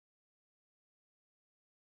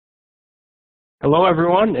Hello,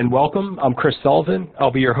 everyone, and welcome. I'm Chris Sullivan. I'll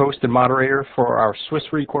be your host and moderator for our Swiss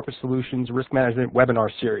Re Corporate Solutions Risk Management webinar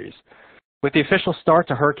series. With the official start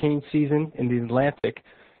to hurricane season in the Atlantic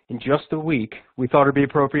in just a week, we thought it would be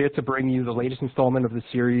appropriate to bring you the latest installment of the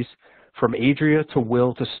series, From Adria to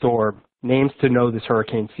Will to Storm, Names to Know This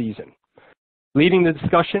Hurricane Season. Leading the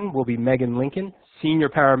discussion will be Megan Lincoln, Senior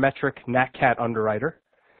Parametric NatCat Underwriter,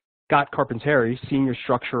 Scott Carpenteri, Senior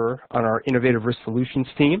Structurer on our Innovative Risk Solutions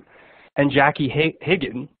team, and Jackie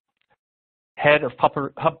Higgin, Head of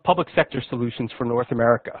Public Sector Solutions for North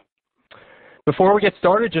America. Before we get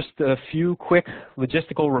started, just a few quick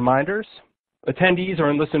logistical reminders. Attendees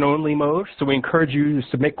are in listen-only mode, so we encourage you to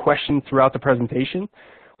submit questions throughout the presentation.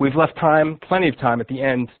 We've left plenty of time at the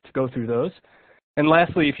end to go through those. And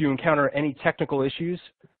lastly, if you encounter any technical issues,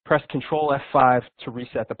 press Control F5 to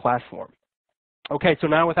reset the platform. Okay, so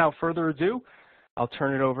now without further ado, I'll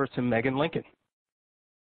turn it over to Megan Lincoln.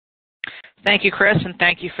 Thank you, Chris, and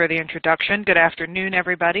thank you for the introduction. Good afternoon,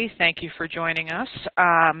 everybody. Thank you for joining us.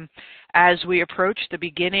 As we approach the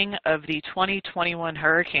beginning of the 2021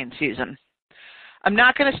 hurricane season, I'm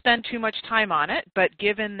not going to spend too much time on it, but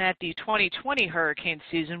given that the 2020 hurricane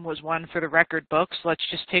season was one for the record books, let's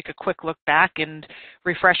just take a quick look back and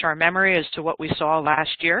refresh our memory as to what we saw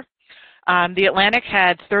last year. The Atlantic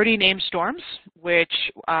had 30 named storms, which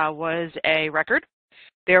was a record.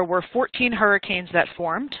 There were 14 hurricanes that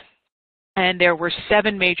formed, and there were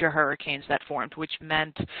 7 major hurricanes that formed, which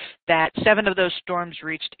meant that 7 of those storms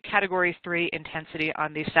reached Category 3 intensity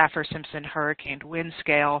on the Saffir-Simpson hurricane wind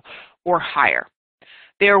scale or higher.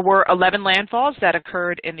 There were 11 landfalls that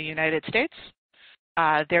occurred in the United States.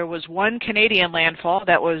 There was 1 Canadian landfall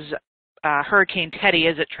that was Hurricane Teddy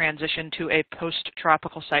as it transitioned to a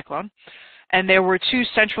post-tropical cyclone. And there were 2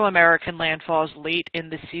 Central American landfalls late in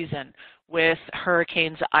the season, with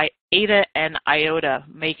hurricanes Eta and Iota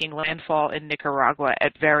making landfall in Nicaragua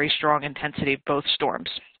at very strong intensity, both storms.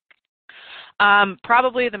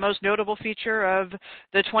 Probably the most notable feature of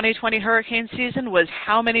the 2020 hurricane season was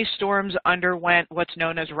how many storms underwent what's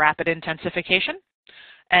known as rapid intensification.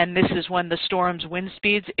 And this is when the storm's wind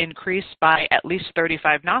speeds increase by at least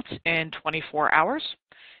 35 knots in 24 hours.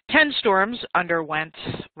 10 storms underwent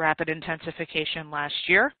rapid intensification last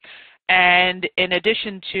year. And in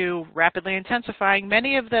addition to rapidly intensifying,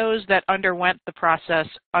 many of those that underwent the process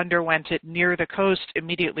underwent it near the coast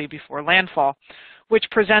immediately before landfall, which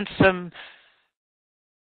presents some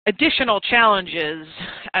additional challenges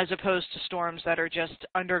as opposed to storms that are just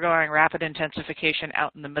undergoing rapid intensification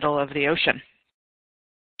out in the middle of the ocean.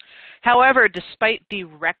 However, despite the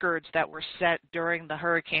records that were set during the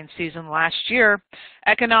hurricane season last year,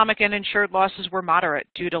 economic and insured losses were moderate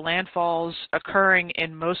due to landfalls occurring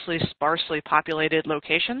in mostly sparsely populated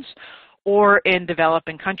locations or in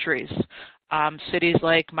developing countries. Cities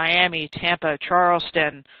like Miami, Tampa,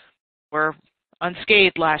 Charleston were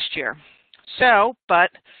unscathed last year. But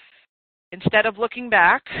instead of looking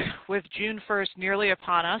back, with June 1st nearly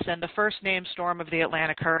upon us and the first named storm of the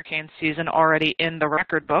Atlantic hurricane season already in the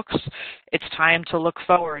record books, it's time to look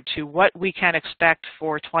forward to what we can expect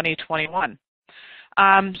for 2021.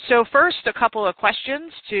 So first, a couple of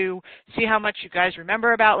questions to see how much you guys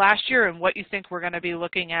remember about last year and what you think we're going to be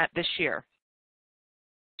looking at this year.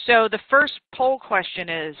 So the first poll question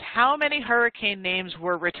is, how many hurricane names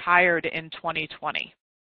were retired in 2020?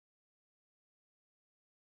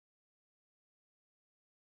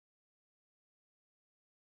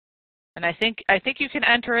 And I think you can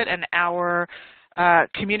enter it, and our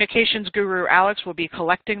communications guru Alex will be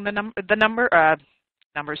collecting the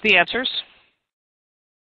answers.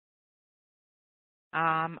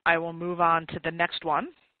 I will move on to the next one.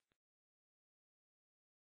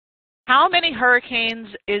 How many hurricanes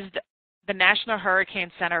is the National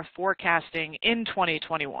Hurricane Center forecasting in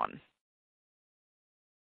 2021?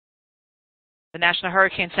 The National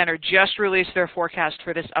Hurricane Center just released their forecast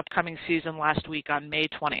for this upcoming season last week on May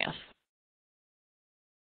 20th.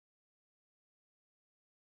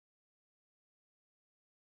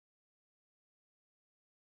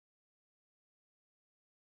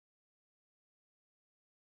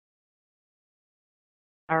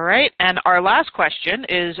 All right, and our last question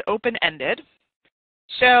is open-ended.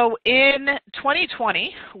 So in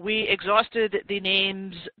 2020, we exhausted the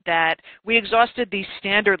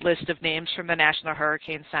standard list of names from the National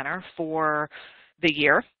Hurricane Center for the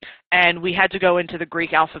year, and we had to go into the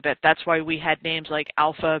Greek alphabet. That's why we had names like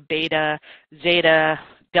Alpha, Beta, Zeta,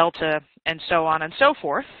 Delta, and so on and so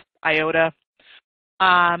forth, Iota.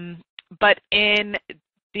 But in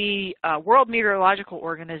the World Meteorological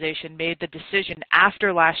Organization made the decision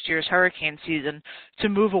after last year's hurricane season to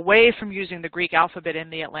move away from using the Greek alphabet in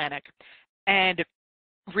the Atlantic and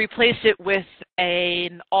replace it with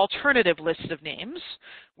an alternative list of names,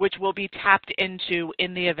 which will be tapped into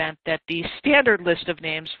in the event that the standard list of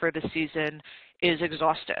names for the season is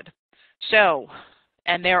exhausted. So,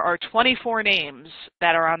 and there are 24 names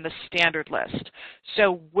that are on the standard list.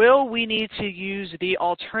 So will we need to use the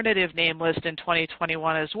alternative name list in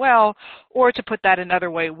 2021 as well? Or to put that another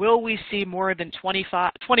way, will we see more than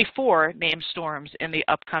 24 named storms in the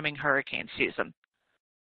upcoming hurricane season?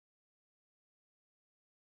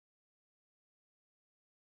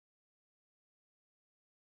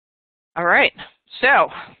 All right, so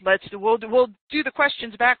we'll do the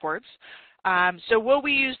questions backwards. So will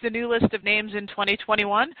we use the new list of names in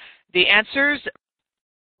 2021? The answers,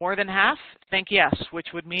 more than half, think yes, which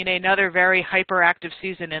would mean another very hyperactive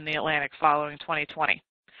season in the Atlantic following 2020.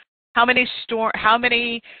 How many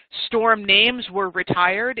storm names were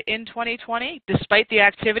retired in 2020? Despite the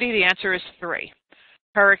activity, the answer is 3.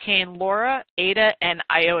 Hurricane Laura, Ada, and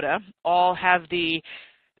Iota all have the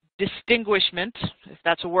distinguishment, if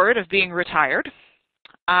that's a word, of being retired.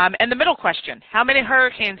 And the middle question, how many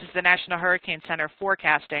hurricanes is the National Hurricane Center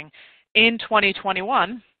forecasting in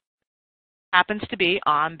 2021? Happens to be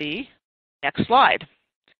on the next slide.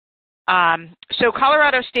 So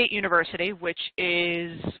Colorado State University, which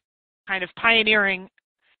is kind of pioneering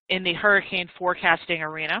in the hurricane forecasting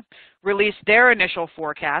arena, released their initial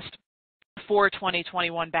forecast for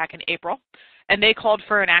 2021 back in April. And they called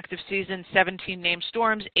for an active season, 17 named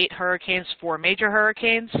storms, 8 hurricanes, 4 major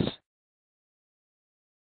hurricanes.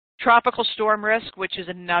 Tropical Storm Risk, which is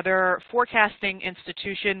another forecasting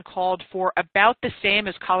institution, called for about the same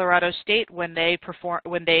as Colorado State when they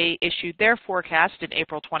issued their forecast in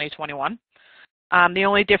April 2021. The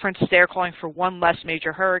only difference is they're calling for 1 less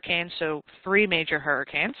major hurricane, so 3 major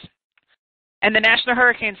hurricanes. And the National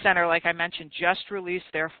Hurricane Center, like I mentioned, just released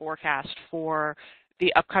their forecast for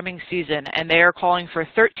the upcoming season, and they are calling for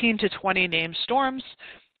 13 to 20 named storms,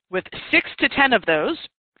 with 6 to 10 of those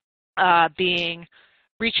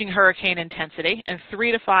reaching hurricane intensity, and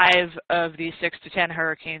 3 to 5 of these 6 to 10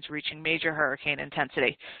 hurricanes reaching major hurricane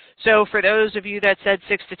intensity. So for those of you that said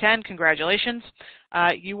 6 to 10, congratulations.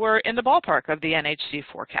 You were in the ballpark of the NHC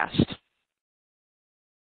forecast.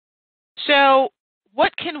 So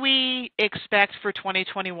what can we expect for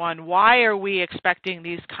 2021? Why are we expecting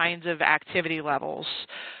these kinds of activity levels?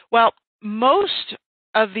 Well, most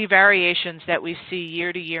of the variations that we see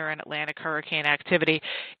year to year in Atlantic hurricane activity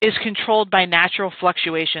is controlled by natural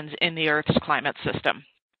fluctuations in the Earth's climate system.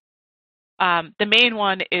 The main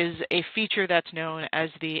one is a feature that's known as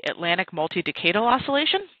the Atlantic multi-decadal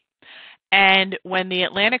oscillation. And when the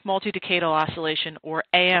Atlantic multi-decadal oscillation, or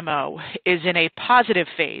AMO, is in a positive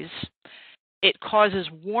phase, it causes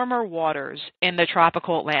warmer waters in the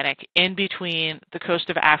tropical Atlantic in between the coast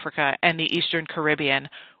of Africa and the Eastern Caribbean,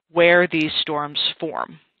 where these storms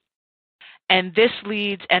form. And this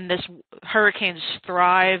hurricanes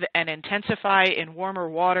thrive and intensify in warmer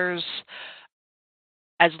waters.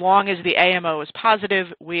 As long as the AMO is positive,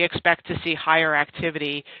 we expect to see higher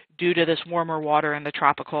activity due to this warmer water in the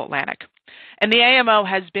tropical Atlantic. And the AMO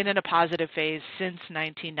has been in a positive phase since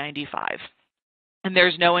 1995. And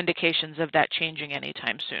there's no indications of that changing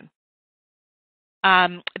anytime soon.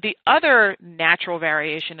 The other natural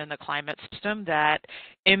variation in the climate system that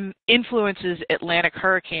influences Atlantic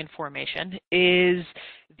hurricane formation is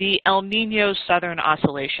the El Niño Southern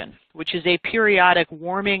Oscillation, which is a periodic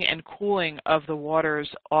warming and cooling of the waters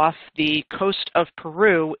off the coast of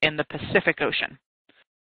Peru in the Pacific Ocean.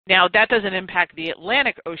 Now, that doesn't impact the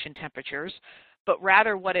Atlantic Ocean temperatures, but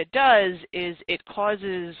rather what it does is it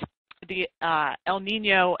causes the El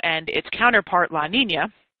Niño and its counterpart La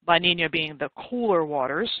Niña being the cooler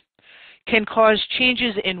waters, can cause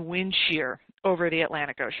changes in wind shear over the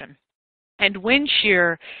Atlantic Ocean. And wind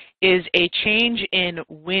shear is a change in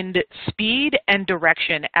wind speed and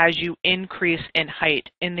direction as you increase in height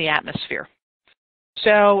in the atmosphere.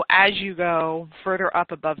 So as you go further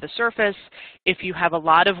up above the surface, if you have a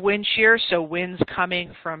lot of wind shear, so winds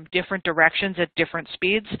coming from different directions at different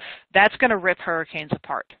speeds, that's going to rip hurricanes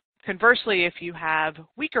apart. Conversely, if you have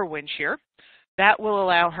weaker wind shear, that will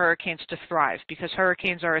allow hurricanes to thrive because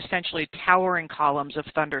hurricanes are essentially towering columns of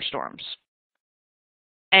thunderstorms.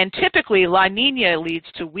 And typically, La Niña leads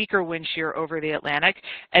to weaker wind shear over the Atlantic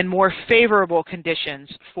and more favorable conditions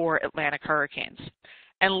for Atlantic hurricanes.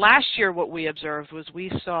 And last year, what we observed was we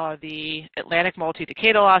saw the Atlantic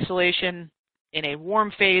multi-decadal oscillation in a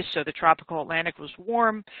warm phase, so the tropical Atlantic was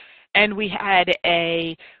warm, and we had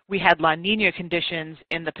La Niña conditions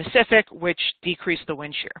in the Pacific, which decreased the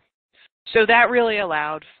wind shear. So that really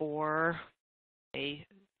allowed for a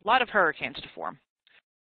lot of hurricanes to form.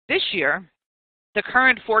 This year, the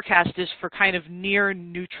current forecast is for kind of near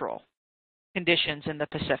neutral conditions in the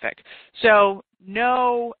Pacific. So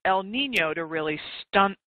no El Nino to really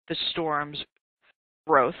stunt the storm's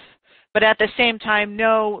growth, but at the same time,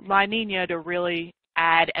 no La Nina to really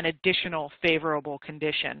add an additional favorable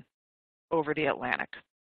condition over the Atlantic.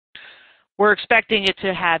 We're expecting it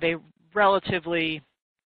to have a relatively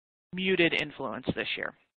muted influence this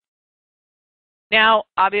year. Now,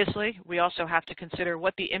 obviously, we also have to consider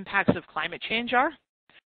what the impacts of climate change are,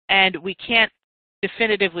 and we can't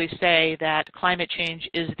definitively say that climate change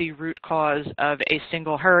is the root cause of a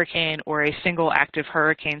single hurricane or a single active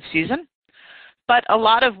hurricane season. But a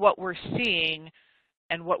lot of what we're seeing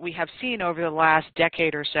and what we have seen over the last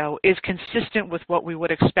decade or so is consistent with what we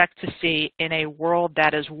would expect to see in a world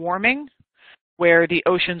that is warming, where the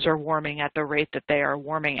oceans are warming at the rate that they are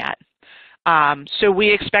warming at. So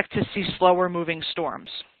we expect to see slower moving storms.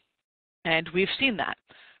 And we've seen that.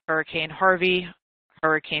 Hurricane Harvey,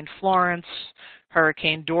 Hurricane Florence,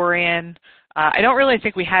 Hurricane Dorian. I don't really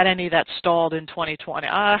think we had any that stalled in 2020.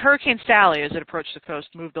 Hurricane Sally, as it approached the coast,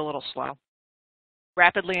 moved a little slow.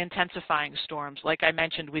 Rapidly intensifying storms. Like I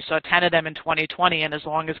mentioned, we saw 10 of them in 2020, and as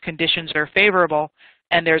long as conditions are favorable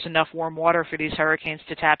and there's enough warm water for these hurricanes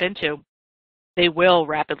to tap into, they will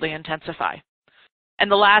rapidly intensify. And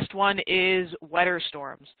the last one is wetter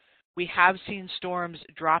storms. We have seen storms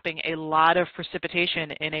dropping a lot of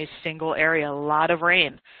precipitation in a single area, a lot of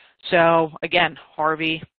rain. So again,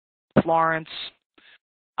 Harvey, Florence,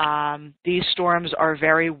 these storms are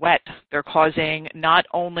very wet. They're causing not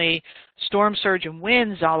only storm surge and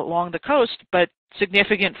winds along the coast, but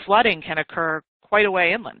significant flooding can occur quite a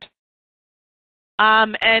way inland.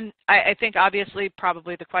 And I think obviously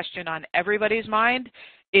probably the question on everybody's mind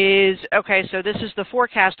is, okay, so this is the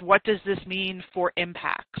forecast. What does this mean for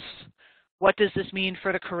impacts? What does this mean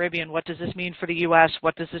for the Caribbean? What does this mean for the U.S.?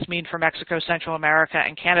 What does this mean for Mexico, Central America,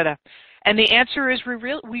 and Canada? And the answer is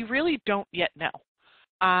we really don't yet know.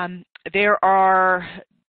 There are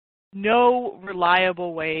no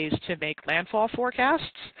reliable ways to make landfall forecasts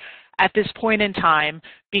at this point in time,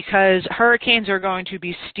 because hurricanes are going to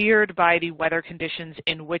be steered by the weather conditions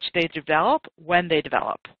in which they develop when they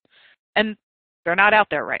develop. And they're not out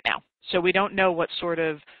there right now. So we don't know what sort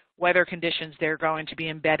of weather conditions they're going to be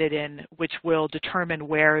embedded in, which will determine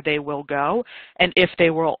where they will go and if they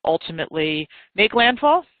will ultimately make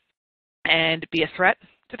landfall and be a threat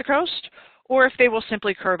to the coast, or if they will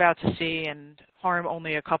simply curve out to sea and harm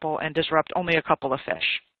only a couple and disrupt only a couple of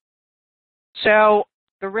fish. So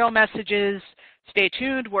the real message is, stay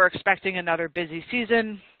tuned. We're expecting another busy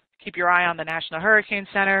season. Keep your eye on the National Hurricane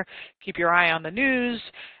Center. Keep your eye on the news.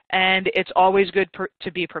 And it's always good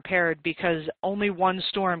to be prepared, because only one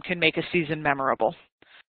storm can make a season memorable.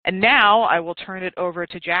 And now I will turn it over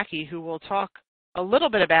to Jackie, who will talk a little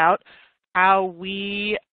bit about how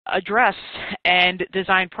we address and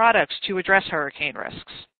design products to address hurricane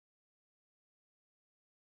risks.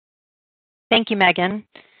 Thank you, Megan.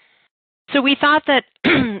 So we thought that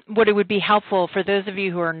what it would be helpful for those of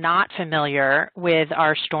you who are not familiar with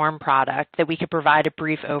our storm product, that we could provide a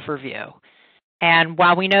brief overview. And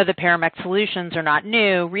while we know the Parametric solutions are not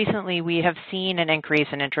new, recently we have seen an increase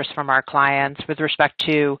in interest from our clients with respect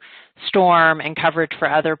to storm and coverage for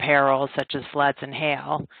other perils such as floods and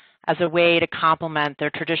hail as a way to complement their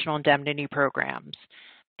traditional indemnity programs.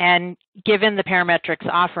 And given the Parametric's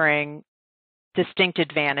offering distinct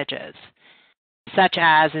advantages, such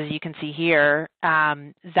as you can see here,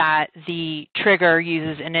 that the trigger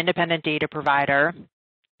uses an independent data provider,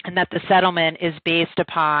 and that the settlement is based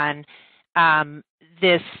upon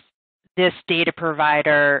this data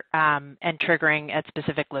provider and triggering at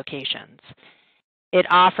specific locations. It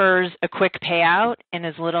offers a quick payout in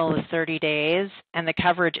as little as 30 days, and the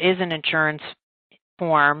coverage is an insurance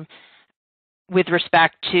form with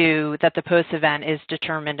respect to that the post-event is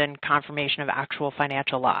determined in confirmation of actual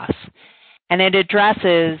financial loss. And it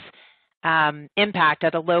addresses impact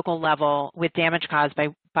at a local level with damage caused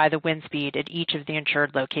by the wind speed at each of the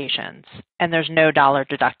insured locations, and there's no dollar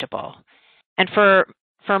deductible. And for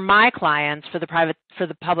my clients, for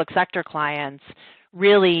the public sector clients,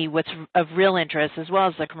 really what's of real interest, as well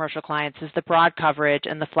as the commercial clients, is the broad coverage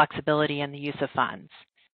and the flexibility in the use of funds.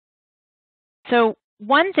 So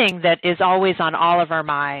one thing that is always on all of our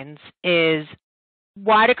minds is,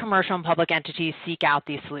 why do commercial and public entities seek out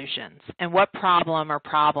these solutions? And what problem or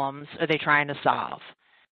problems are they trying to solve?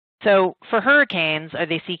 So for hurricanes, are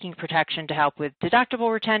they seeking protection to help with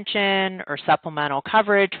deductible retention or supplemental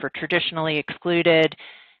coverage for traditionally excluded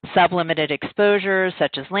sublimited exposures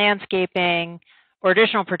such as landscaping, or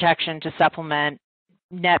additional protection to supplement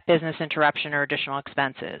net business interruption or additional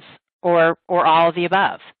expenses, or all of the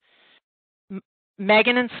above?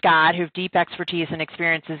 Megan and Scott, who have deep expertise and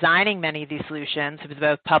experience designing many of these solutions with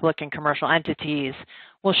both public and commercial entities,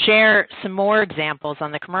 will share some more examples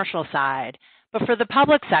on the commercial side. But for the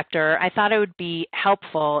public sector, I thought it would be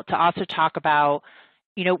helpful to also talk about,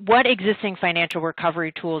 what existing financial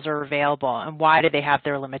recovery tools are available and why do they have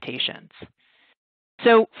their limitations.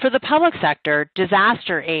 So for the public sector,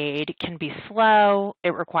 disaster aid can be slow,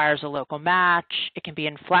 it requires a local match, it can be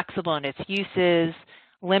inflexible in its uses,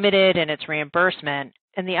 limited in its reimbursement,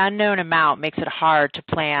 and the unknown amount makes it hard to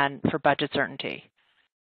plan for budget certainty.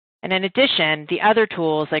 And in addition, the other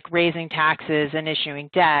tools like raising taxes and issuing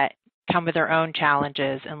debt come with their own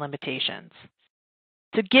challenges and limitations.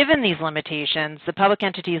 So given these limitations, the public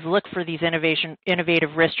entities look for these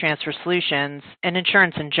innovative risk transfer solutions and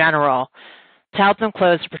insurance in general to help them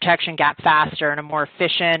close the protection gap faster in a more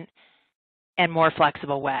efficient and more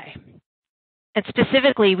flexible way. And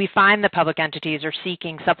specifically, we find the public entities are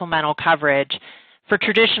seeking supplemental coverage for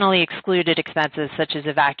traditionally excluded expenses such as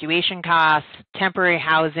evacuation costs, temporary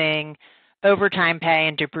housing, overtime pay,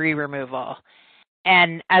 and debris removal.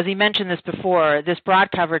 And as we mentioned this before, this broad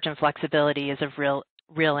coverage and flexibility is of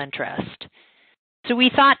real interest. So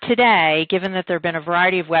we thought today, given that there have been a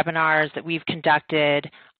variety of webinars that we've conducted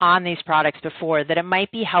on these products before, that it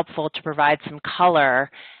might be helpful to provide some color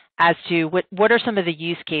as to what are some of the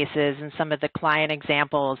use cases and some of the client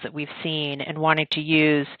examples that we've seen in wanting to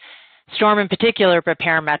use storm in particular, but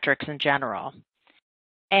parametrics in general.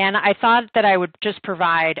 And I thought that I would just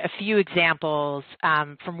provide a few examples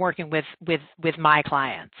from working with my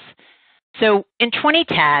clients. So in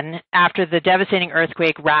 2010, after the devastating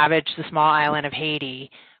earthquake ravaged the small island of Haiti,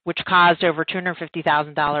 which caused over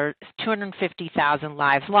 250,000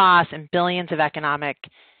 lives lost and billions of economic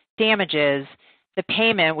damages, the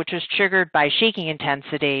payment, which was triggered by shaking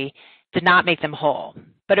intensity, did not make them whole.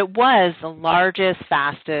 But it was the largest,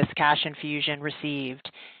 fastest cash infusion received.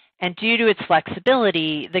 And due to its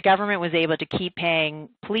flexibility, the government was able to keep paying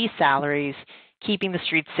police salaries, keeping the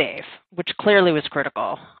streets safe, which clearly was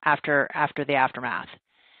critical after the aftermath.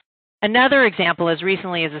 Another example, as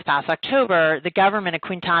recently as this past October, the government of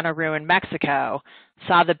Quintana Roo in Mexico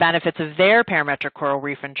saw the benefits of their parametric coral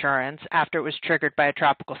reef insurance after it was triggered by a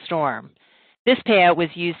tropical storm. This payout was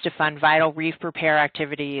used to fund vital reef repair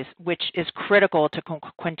activities, which is critical to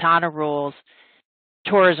Quintana Roo's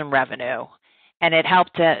tourism revenue, and it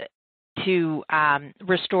helped to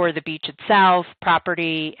restore the beach itself,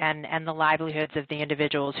 property, and the livelihoods of the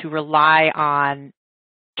individuals who rely on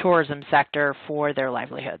tourism sector for their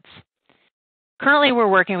livelihoods. Currently, we're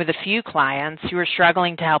working with a few clients who are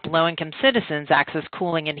struggling to help low-income citizens access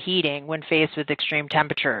cooling and heating when faced with extreme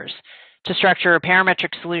temperatures, to structure a parametric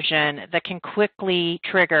solution that can quickly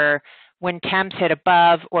trigger when temps hit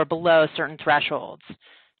above or below certain thresholds,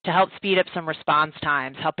 to help speed up some response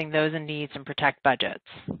times, helping those in need and protect budgets.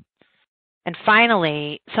 And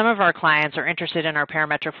finally, some of our clients are interested in our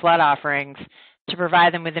parametric flood offerings to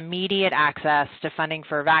provide them with immediate access to funding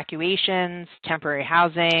for evacuations, temporary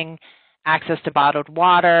housing, access to bottled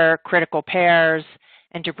water, critical repairs,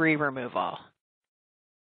 and debris removal.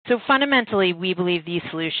 So fundamentally, we believe these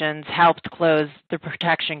solutions helped close the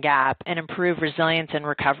protection gap and improve resilience and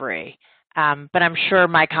recovery. But I'm sure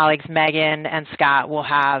my colleagues Megan and Scott will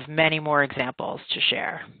have many more examples to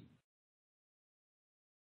share.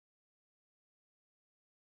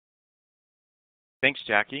 Thanks,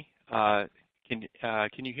 Jackie. Can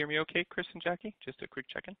you hear me okay, Chris and Jackie? Just a quick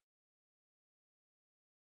check-in.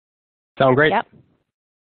 Sound great? Yep.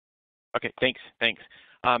 Okay, thanks.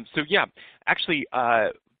 So yeah, actually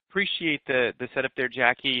appreciate the setup there,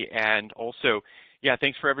 Jackie, and also, yeah,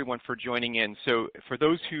 thanks for everyone for joining in. So for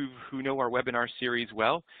those who know our webinar series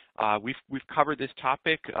well, we've covered this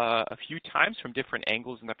topic a few times from different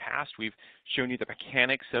angles in the past. We've shown you the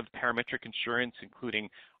mechanics of parametric insurance, including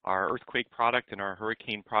our earthquake product and our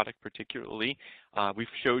hurricane product particularly. We've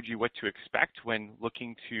showed you what to expect when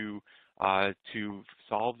looking to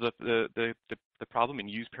solve the problem and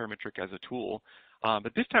use parametric as a tool.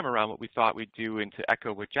 But this time around, what we thought we'd do, and to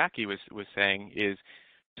echo what Jackie was saying, is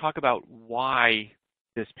talk about why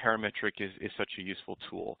this parametric is such a useful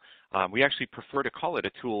tool. We actually prefer to call it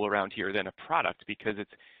a tool around here than a product because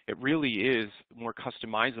it really is more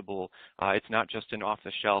customizable. It's not just an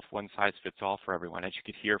off-the-shelf, one-size-fits-all for everyone. As you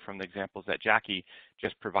could hear from the examples that Jackie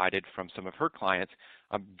just provided from some of her clients,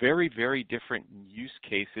 very, very different use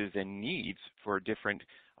cases and needs for different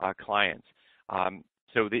clients.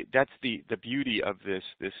 So that's the beauty of this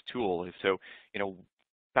tool. Is so,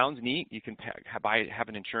 sounds neat. You can have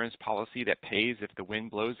an insurance policy that pays if the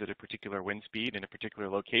wind blows at a particular wind speed in a particular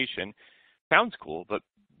location. Sounds cool, but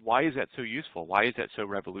why is that so useful? Why is that so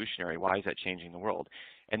revolutionary? Why is that changing the world?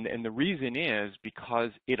 And the reason is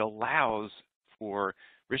because it allows for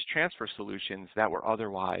risk transfer solutions that were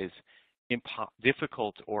otherwise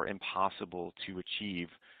difficult or impossible to achieve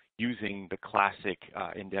using the classic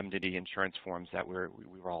indemnity insurance forms that we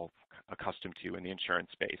were all accustomed to in the insurance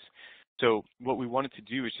space. So what we wanted to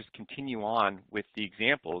do is just continue on with the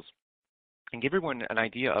examples and give everyone an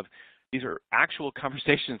idea of these are actual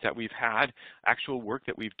conversations that we've had, actual work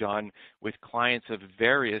that we've done with clients of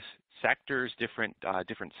various sectors, different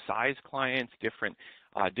size clients, different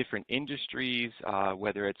industries,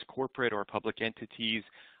 whether it's corporate or public entities.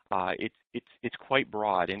 It's quite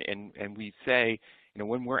broad, and we say,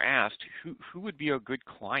 when we're asked who would be a good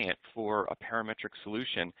client for a parametric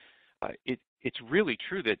solution, it's really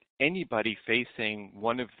true that anybody facing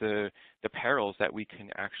one of the perils that we can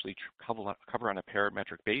actually cover on a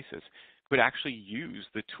parametric basis could actually use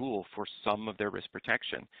the tool for some of their risk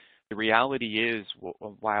protection. The reality is,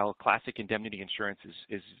 while classic indemnity insurance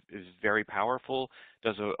is very powerful,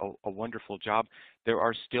 does a wonderful job, there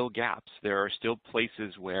are still gaps. There are still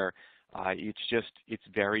places where it's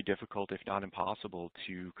very difficult, if not impossible,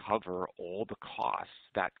 to cover all the costs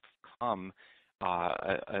that come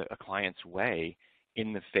a client's way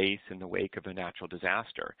in the wake of a natural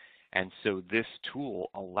disaster. And so this tool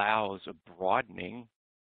allows a broadening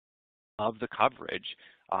of the coverage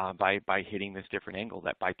by hitting this different angle,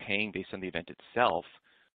 that by paying based on the event itself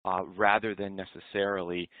rather than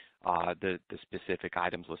necessarily the specific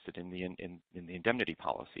items listed in the indemnity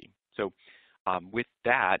policy. So with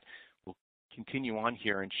that, we'll continue on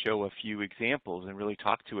here and show a few examples and really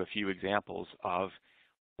talk to a few examples of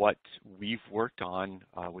what we've worked on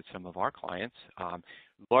with some of our clients.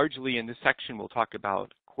 Largely in this section, we'll talk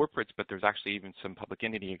about corporates, but there's actually even some public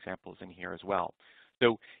entity examples in here as well.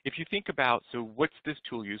 So if you think about, what's this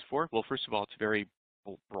tool used for? Well, first of all, it's very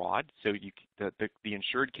broad. So the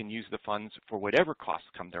insured can use the funds for whatever costs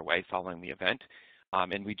come their way following the event.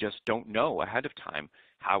 And we just don't know ahead of time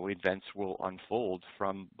how events will unfold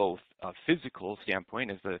from both a physical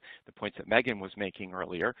standpoint, as the points that Megan was making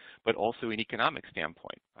earlier, but also an economic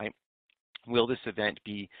standpoint, right? Will this event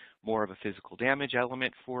be more of a physical damage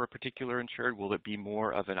element for a particular insured? Will it be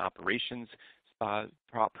more of an operations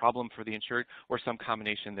problem for the insured, or some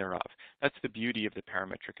combination thereof? That's the beauty of the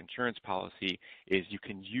parametric insurance policy, is you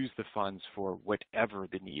can use the funds for whatever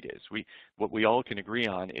the need is. What we all can agree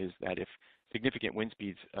on is that if significant wind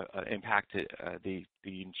speeds impact the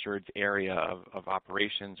insured's area of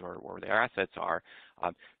operations or their assets are,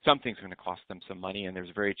 something's going to cost them some money, and there's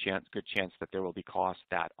a very good chance that there will be costs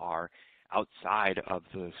that are outside of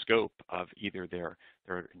the scope of either their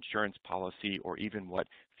insurance policy or even what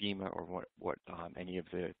FEMA or what any of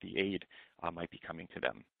the aid might be coming to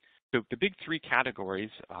them. So the big three categories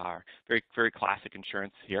are very classic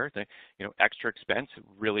insurance here. Extra expense,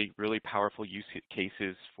 really powerful use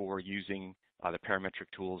cases for using the parametric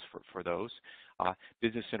tools for those.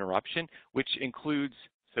 Business interruption, which includes,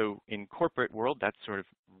 so in corporate world, that's sort of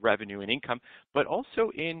revenue and income, but also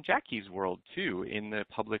in Jackie's world too, in the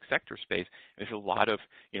public sector space. There's a lot of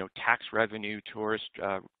tax revenue, tourist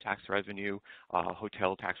tax revenue,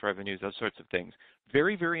 hotel tax revenues, those sorts of things.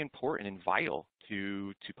 Very important and vital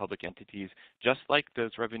to public entities, just like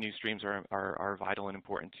those revenue streams are vital and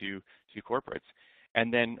important to corporates.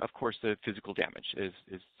 And then, of course, the physical damage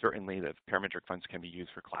is certainly, the parametric funds can be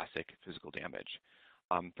used for classic physical damage.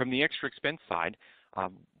 From the extra expense side,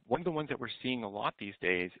 one of the ones that we're seeing a lot these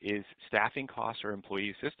days is staffing costs or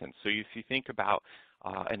employee assistance. So if you think about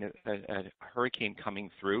a hurricane coming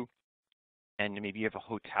through, and maybe you have a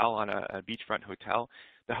hotel on a beachfront hotel,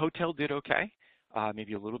 the hotel did okay.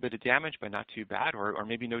 Maybe a little bit of damage, but not too bad, or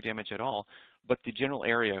maybe no damage at all. But the general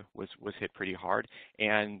area was hit pretty hard,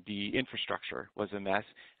 and the infrastructure was a mess.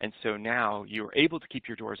 And so now you're able to keep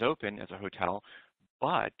your doors open as a hotel,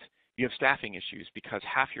 but you have staffing issues because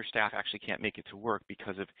half your staff actually can't make it to work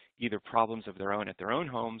because of either problems of their own at their own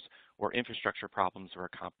homes or infrastructure problems or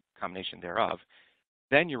a combination thereof.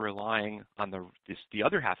 Then you're relying on the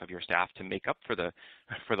other half of your staff to make up for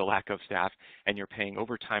the lack of staff, and you're paying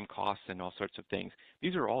overtime costs and all sorts of things.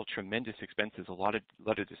 These are all tremendous expenses, a lot of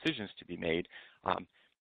decisions to be made.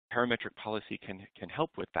 Parametric policy can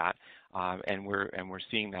help with that, and we're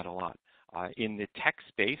seeing that a lot. In the tech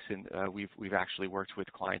space, and we've actually worked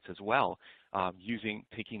with clients as well,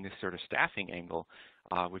 taking this sort of staffing angle.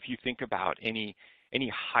 If you think about any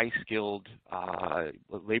high-skilled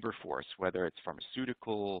labor force, whether it's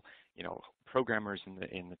pharmaceutical, programmers in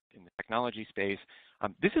the technology space.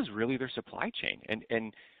 This is really their supply chain.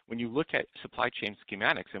 And when you look at supply chain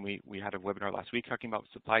schematics, and we had a webinar last week talking about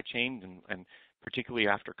supply chain, and particularly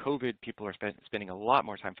after COVID, people are spending a lot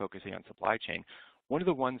more time focusing on supply chain. One of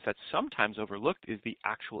the ones that's sometimes overlooked is the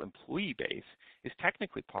actual employee base is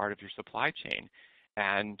technically part of your supply chain.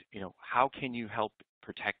 And how can you help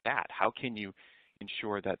protect that? How can you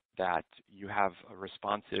ensure that you have a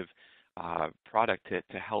responsive product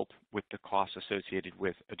to help with the costs associated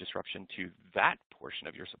with a disruption to that portion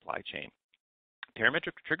of your supply chain?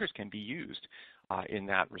 Parametric triggers can be used in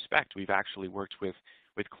that respect. We've actually worked with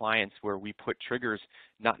clients where we put triggers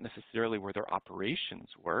not necessarily where their operations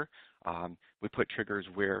were. We put triggers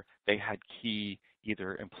where they had key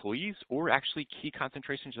either employees or actually key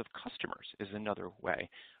concentrations of customers is another way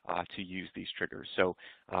to use these triggers. So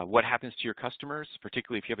what happens to your customers,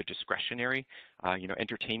 particularly if you have a discretionary,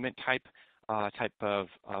 entertainment type of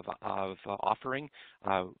offering?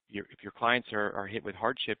 If your clients are hit with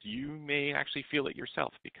hardship, you may actually feel it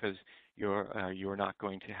yourself because you're not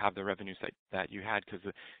going to have the revenues that you had because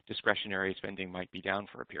the discretionary spending might be down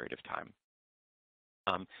for a period of time.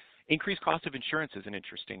 Increased cost of insurance is an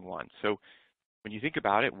interesting one. So when you think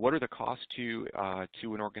about it, what are the costs to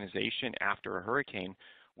an organization after a hurricane?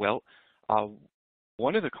 Well,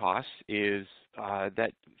 one of the costs is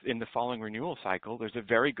that in the following renewal cycle, there's a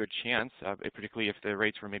very good chance, particularly if the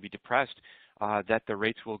rates were maybe depressed, that the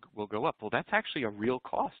rates will go up. Well, that's actually a real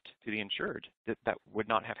cost to the insured that would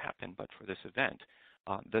not have happened but for this event.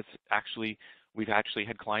 We've actually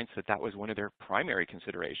had clients that was one of their primary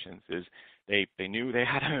considerations is they knew they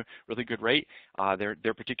had a really good rate.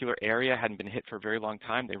 Their particular area hadn't been hit for a very long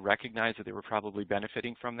time. They recognized that they were probably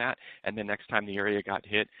benefiting from that, and the next time the area got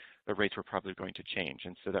hit, the rates were probably going to change.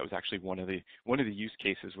 And so that was actually one of the use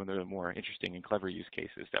cases, one of the more interesting and clever use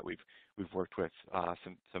cases that we've worked with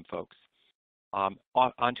some folks.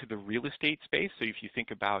 Onto the real estate space. So if you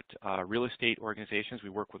think about real estate organizations, we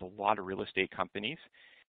work with a lot of real estate companies,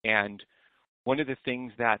 and one of the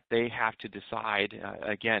things that they have to decide,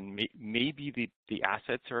 again, maybe the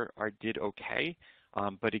assets did okay,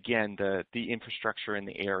 but again, the infrastructure in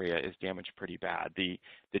the area is damaged pretty bad. The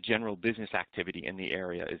general business activity in the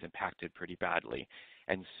area is impacted pretty badly.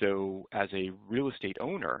 And so as a real estate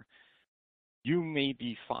owner, you may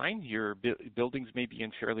be fine, your buildings may be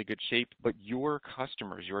in fairly good shape, but your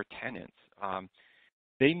customers, your tenants,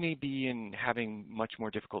 they may be having much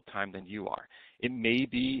more difficult time than you are. It may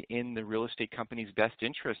be in the real estate company's best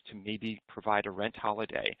interest to maybe provide a rent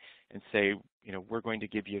holiday and say, we're going to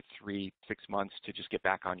give you 3-6 months to just get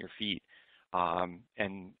back on your feet. And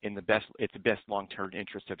it's the best long-term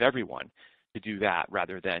interest of everyone to do that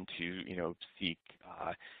rather than to, seek,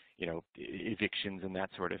 evictions and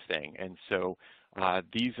that sort of thing. And so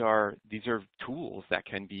these are tools that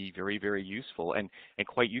can be very, very useful and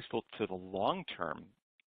quite useful to the long-term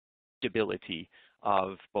stability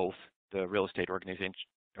of both the real estate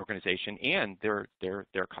organization and their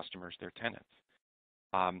customers, their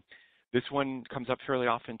tenants. This one comes up fairly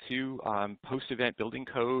often too. Post-event building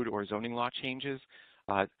code or zoning law changes.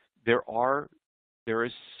 There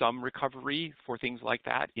is some recovery for things like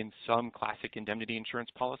that in some classic indemnity insurance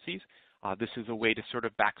policies. This is a way to sort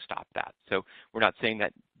of backstop that. So we're not saying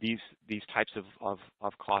that these types of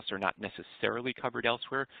costs are not necessarily covered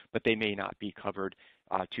elsewhere, but they may not be covered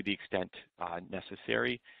to the extent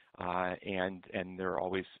necessary, and there are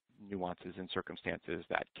always nuances and circumstances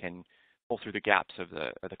that can pull through the gaps of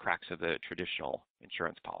the cracks of the traditional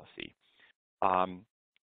insurance policy.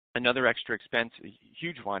 Another extra expense, a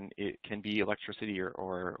huge one, it can be electricity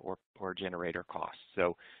or generator costs.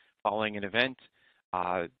 So following an event,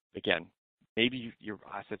 again, maybe your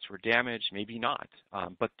assets were damaged, maybe not,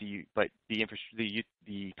 but the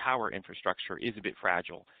power infrastructure is a bit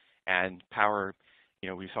fragile, and power,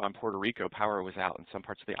 we saw in Puerto Rico, power was out in some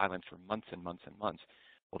parts of the island for months and months and months.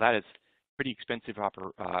 Well, that is pretty expensive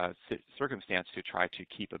circumstance to try to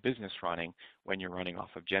keep a business running when you're running off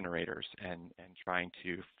of generators and trying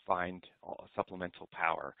to find supplemental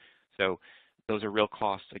power. So those are real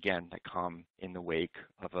costs, again, that come in the wake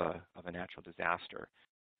of a natural disaster.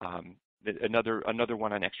 Another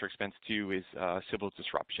one on extra expense too is civil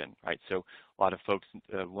disruption, right? So a lot of folks,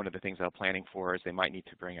 one of the things they're planning for is they might need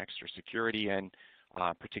to bring extra security in,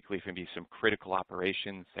 particularly if there be some critical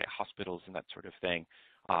operations, say hospitals and that sort of thing.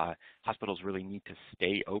 Hospitals really need to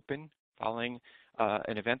stay open following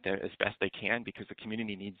an event as best they can because the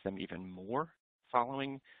community needs them even more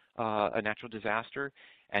following a natural disaster.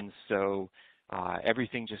 And so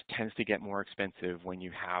everything just tends to get more expensive when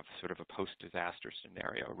you have sort of a post-disaster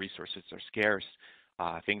scenario. Resources are scarce,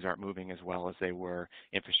 things aren't moving as well as they were,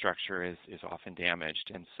 infrastructure is often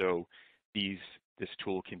damaged, and so this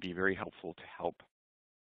tool can be very helpful to help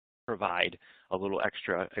provide a little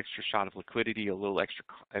extra shot of liquidity, a little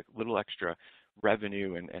extra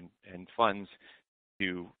revenue and funds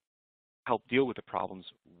to help deal with the problems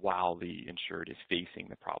while the insured is facing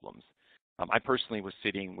the problems. I personally was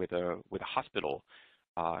sitting with a hospital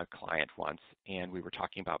client once, and we were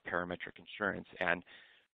talking about parametric insurance, and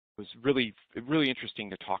it was really interesting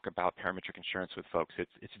to talk about parametric insurance with folks.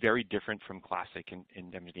 It's very different from classic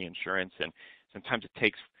indemnity insurance, and sometimes it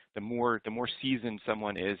takes the more seasoned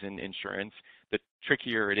someone is in insurance, the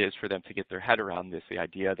trickier it is for them to get their head around this, the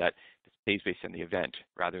idea that it pays based on the event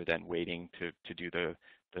rather than waiting to do the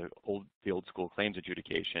old school claims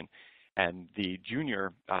adjudication. And the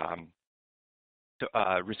junior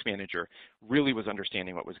risk manager really was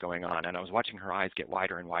understanding what was going on, and I was watching her eyes get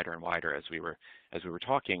wider and wider and wider as we were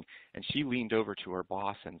talking, and she leaned over to her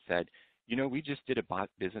boss and said, you know, we just did a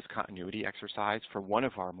business continuity exercise for one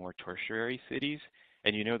of our more tertiary cities,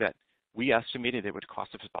 and you know that we estimated it would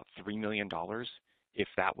cost us about $3 million if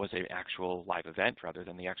that was an actual live event rather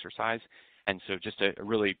than the exercise. And so just a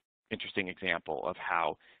really interesting example of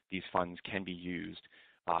how these funds can be used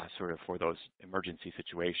sort of for those emergency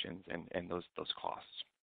situations and those costs.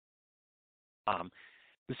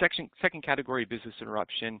 The second category, business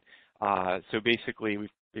interruption. So basically, we've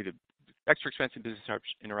extra expense and business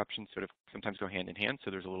interruption sort of sometimes go hand in hand. So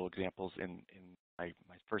there's a little examples in my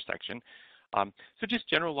first section. So just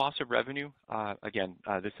general loss of revenue. Again,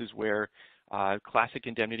 this is where classic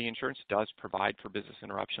indemnity insurance does provide for business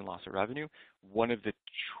interruption loss of revenue. One of the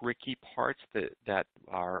tricky parts that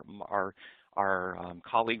our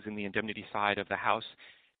colleagues in the indemnity side of the house,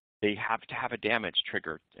 they have to have a damage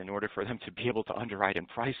trigger in order for them to be able to underwrite and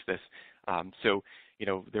price this. So, you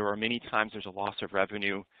know, there are many times there's a loss of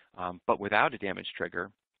revenue, but without a damage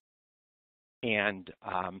trigger. And,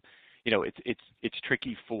 you know, it's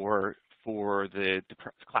tricky for the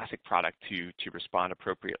classic product to respond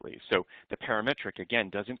appropriately. So the parametric, again,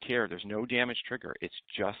 doesn't care. There's no damage trigger. It's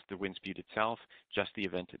just the wind speed itself, just the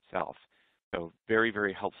event itself. So very,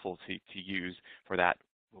 very helpful to use for that,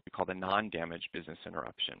 what we call the non-damage business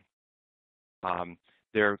interruption.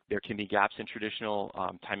 There can be gaps in traditional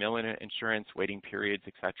time element insurance, waiting periods,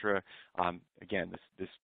 etc. Again,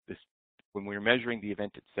 when we're measuring the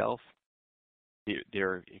event itself, it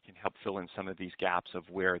can help fill in some of these gaps of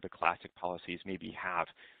where the classic policies maybe have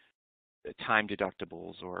time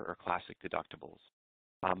deductibles or classic deductibles.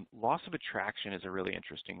 Loss of attraction is a really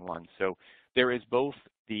interesting one. So there is both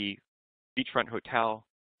the beachfront hotel,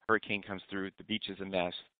 hurricane comes through, the beach is a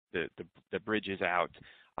mess, the bridge is out,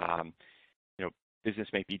 you know, business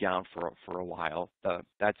may be down for a while.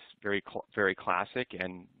 That's very classic,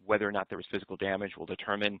 and whether or not there was physical damage will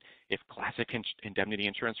determine if classic indemnity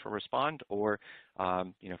insurance will respond, or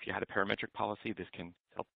you know, if you had a parametric policy, this can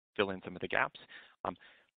help fill in some of the gaps.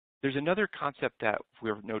 There's another concept that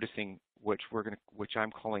we're noticing, which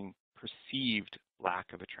I'm calling perceived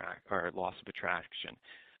lack of loss of attraction.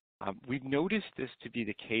 We've noticed this to be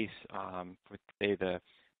the case for, say, the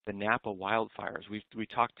Napa wildfires. We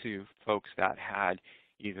talked to folks that had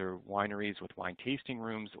either wineries with wine tasting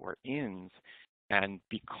rooms or inns, and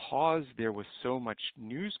because there was so much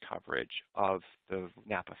news coverage of the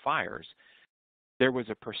Napa fires, there was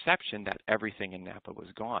a perception that everything in Napa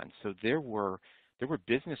was gone. So there were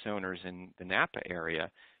business owners in the Napa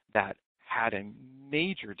area that had a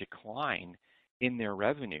major decline in their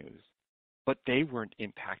revenues, but they weren't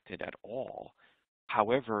impacted at all.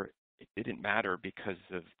 However, it didn't matter because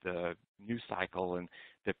of the news cycle, and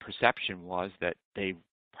the perception was that they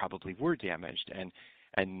probably were damaged.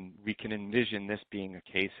 And we can envision this being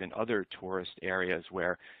a case in other tourist areas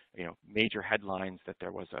where, you know, major headlines that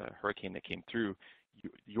there was a hurricane that came through.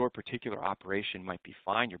 Your particular operation might be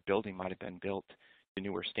fine. Your building might have been built to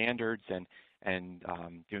newer standards and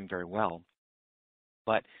doing very well.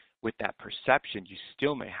 But with that perception, you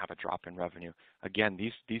still may have a drop in revenue. Again,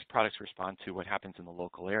 these products respond to what happens in the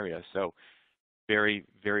local area. So very,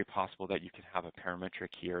 very possible that you can have a parametric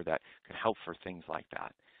here that can help for things like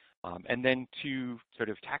that. And then to sort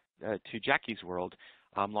of to Jackie's world,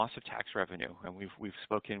 loss of tax revenue. And we've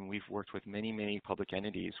worked with many public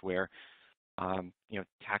entities where you know,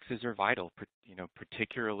 taxes are vital, you know,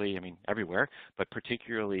 particularly, I mean, everywhere, but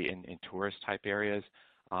particularly in tourist type areas.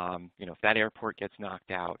 You know, if that airport gets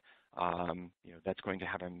knocked out, you know, that's going to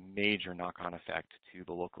have a major knock-on effect to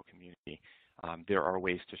the local community. There are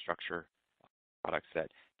ways to structure products that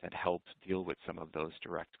help deal with some of those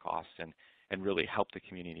direct costs and really help the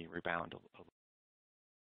community rebound a little.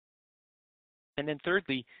 And then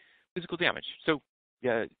thirdly, physical damage. So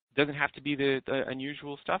doesn't have to be the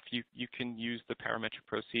unusual stuff. You can use the parametric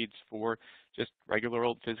proceeds for just regular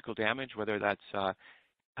old physical damage, whether that's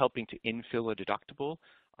helping to infill a deductible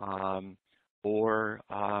or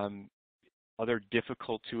other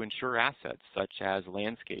difficult to insure assets such as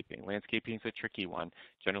landscaping. Landscaping is a tricky one.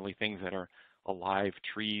 Generally things that are alive,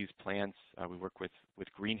 trees, plants. We work with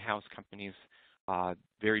greenhouse companies.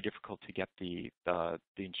 Very difficult to get the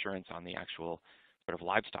insurance on the actual sort of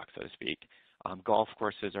livestock, so to speak. Golf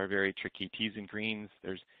courses are very tricky. Tees and greens,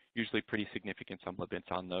 there's usually pretty significant supplements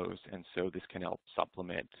on those, and so this can help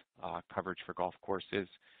supplement coverage for golf courses.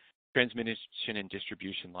 Transmission and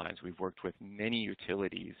distribution lines. We've worked with many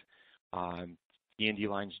utilities. T&D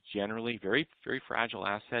lines generally, very, very fragile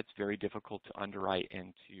assets, very difficult to underwrite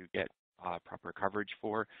and to get proper coverage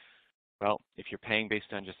for. Well, if you're paying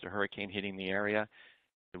based on just a hurricane hitting the area,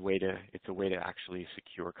 it's a way to actually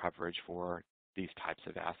secure coverage for these types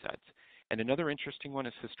of assets. And another interesting one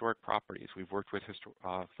is historic properties. We've worked with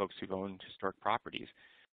folks who've owned historic properties.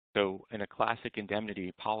 So in a classic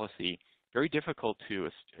indemnity policy, very difficult to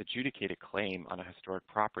adjudicate a claim on a historic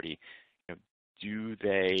property. You know, do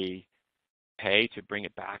they pay to bring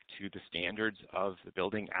it back to the standards of the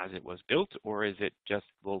building as it was built, or is it just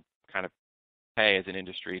we'll kind of pay as an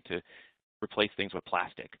industry to replace things with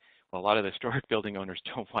plastic? Well, a lot of the historic building owners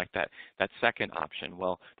don't like that second option.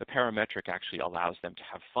 Well, the parametric actually allows them to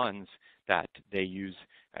have funds that they use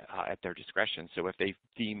at their discretion. So if they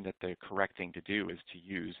deem that the correct thing to do is to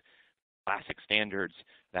use classic standards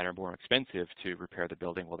that are more expensive to repair the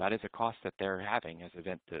building, well, that is a cost that they're having as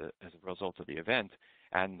a result of the event,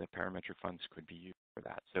 and the parametric funds could be used for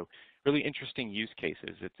that. So really interesting use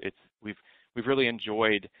cases. We've really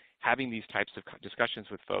enjoyed having these types of discussions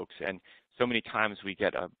with folks, and so many times we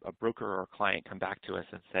get a broker or a client come back to us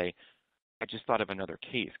and say, I just thought of another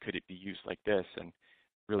case, could it be used like this? And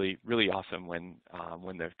really, really awesome when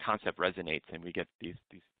the concept resonates and we get these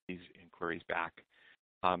inquiries back.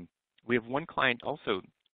 We have one client also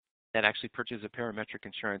that actually purchased a parametric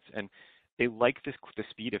insurance, and they like the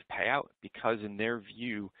speed of payout because in their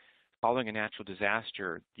view, following a natural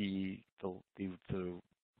disaster, the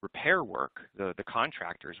repair work, the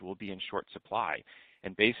contractors will be in short supply.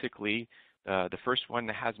 And basically, the first one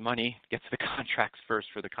that has money gets the contracts first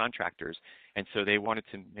for the contractors. And so they wanted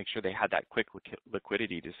to make sure they had that quick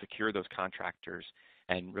liquidity to secure those contractors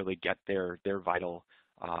and really get their vital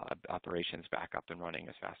operations back up and running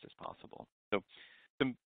as fast as possible. So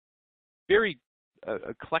some very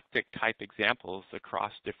eclectic type examples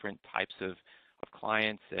across different types of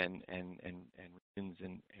clients and regions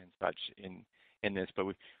and such in this, but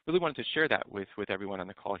we really wanted to share that with everyone on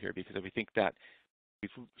the call here, because we think that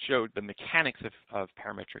we've showed the mechanics of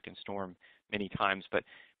parametric and storm many times, but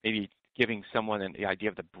maybe giving someone the idea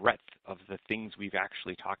of the breadth of the things we've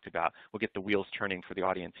actually talked about will get the wheels turning for the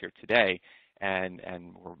audience here today, and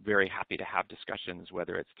we're very happy to have discussions,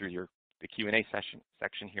 whether it's through the Q&A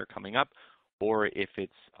section here coming up, or if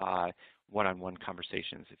it's one-on-one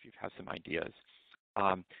conversations if you have some ideas.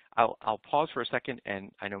 I'll pause for a second,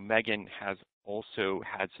 and I know Megan has also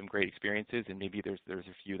had some great experiences, and maybe there's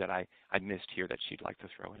a few that I missed here that she'd like to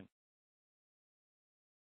throw in.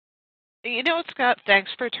 You know what, Scott,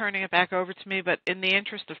 thanks for turning it back over to me, but in the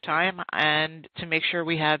interest of time and to make sure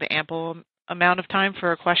we have ample amount of time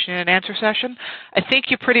for a question and answer session, I think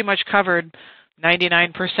you pretty much covered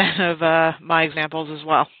 99% of my examples as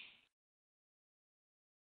well.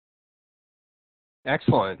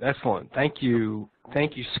 Excellent, excellent. Thank you,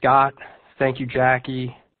 Scott. Thank you,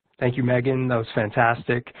 Jackie. Thank you, Megan. That was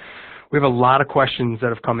fantastic. We have a lot of questions that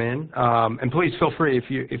have come in, and please feel free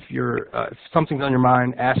if something's on your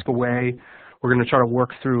mind, ask away. We're going to try to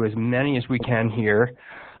work through as many as we can here.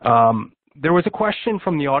 There was a question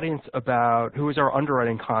from the audience about who is our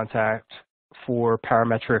underwriting contact for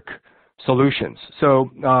parametric solutions.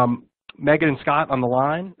 So Megan and Scott on the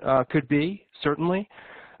line could be, certainly,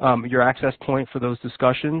 your access point for those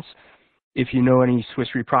discussions. If you know any Swiss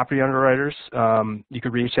Re property underwriters, you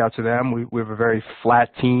could reach out to them. We have a very flat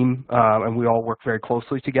team, and we all work very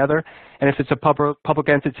closely together. And if it's a public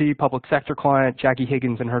entity, public sector client, Jackie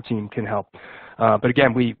Higgins and her team can help. But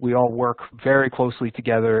again, we all work very closely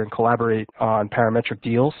together and collaborate on parametric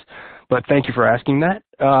deals. But thank you for asking that.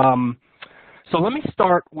 So let me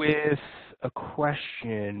start with a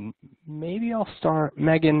question. Maybe I'll start,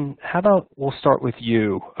 Megan, how about we'll start with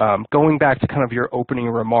you. Going back to kind of your opening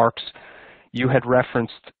remarks, you had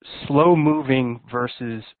referenced slow-moving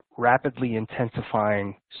versus rapidly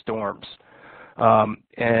intensifying storms.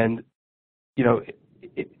 And, you know,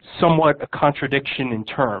 it's somewhat a contradiction in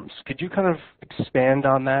terms. Could you kind of expand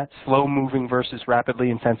on that, slow-moving versus rapidly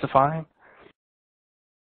intensifying?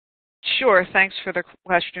 Sure, thanks for the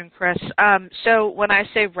question, Chris. So when I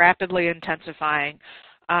say rapidly intensifying,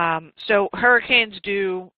 so hurricanes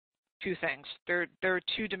do two things. They're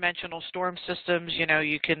two-dimensional storm systems. You know,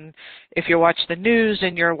 you can, if you watch the news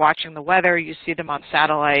and you're watching the weather, you see them on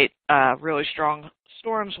satellite. Really strong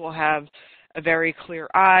storms will have a very clear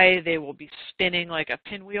eye. They will be spinning like a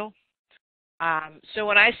pinwheel. So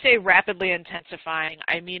when I say rapidly intensifying,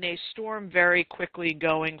 I mean a storm very quickly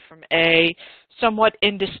going from a somewhat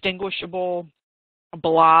indistinguishable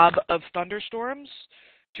blob of thunderstorms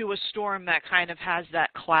to a storm that kind of has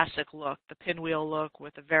that classic look, the pinwheel look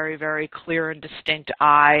with a very, very clear and distinct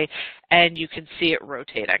eye, and you can see it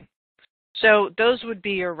rotating. So those would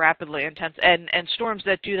be your rapidly intense, and storms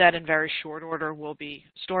that do that in very short order will be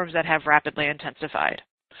storms that have rapidly intensified.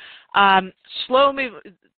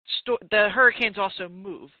 The hurricanes also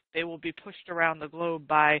move. They will be pushed around the globe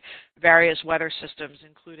by various weather systems,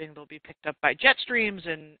 including they'll be picked up by jet streams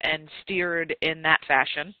and steered in that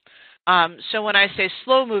fashion. So when I say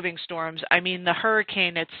slow-moving storms, I mean the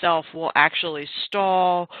hurricane itself will actually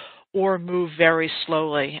stall or move very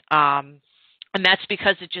slowly. And that's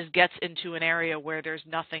because it just gets into an area where there's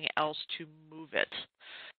nothing else to move it.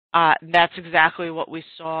 That's exactly what we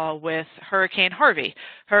saw with Hurricane Harvey.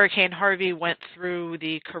 Hurricane Harvey went through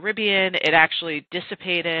the Caribbean. It actually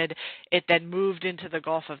dissipated. It then moved into the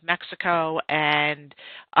Gulf of Mexico, and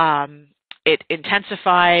it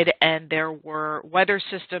intensified, and there were weather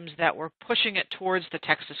systems that were pushing it towards the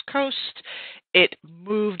Texas coast. It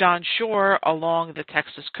moved on shore along the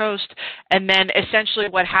Texas coast, and then essentially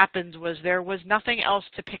what happened was there was nothing else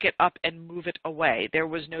to pick it up and move it away. There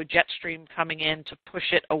was no jet stream coming in to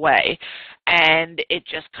push it away, and it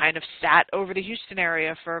just kind of sat over the Houston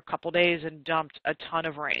area for a couple days and dumped a ton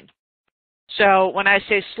of rain. So when I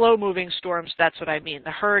say slow-moving storms, that's what I mean.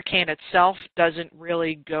 The hurricane itself doesn't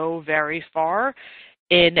really go very far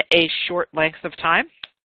in a short length of time,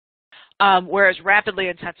 whereas rapidly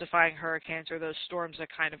intensifying hurricanes are those storms that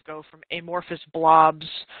kind of go from amorphous blobs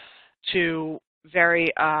to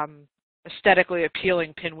very aesthetically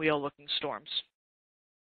appealing pinwheel-looking storms.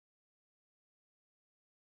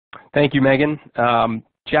 Thank you, Megan.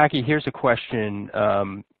 Jackie, here's a question.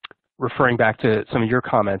 Referring back to some of your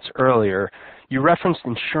comments earlier, you referenced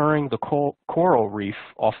insuring the coral reef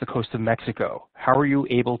off the coast of Mexico. How are you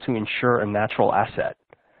able to insure a natural asset?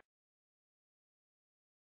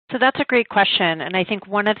 So that's a great question, and I think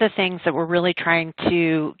one of the things that we're really trying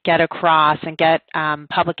to get across and get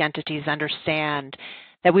public entities understand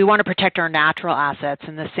that we want to protect our natural assets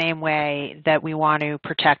in the same way that we want to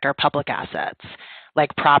protect our public assets, like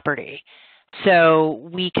property. So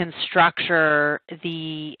we can structure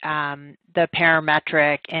the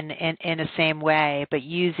parametric in the same way, but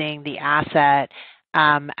using the asset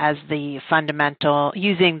as the fundamental,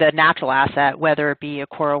 using the natural asset, whether it be a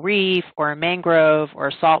coral reef or a mangrove or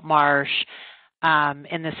a salt marsh,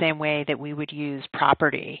 in the same way that we would use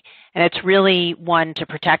property. And it's really one to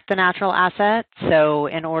protect the natural asset. So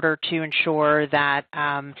in order to ensure that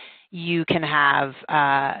you can have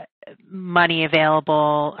money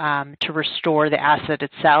available to restore the asset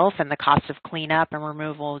itself and the cost of cleanup and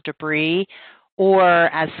removal of debris, or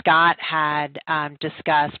as Scott had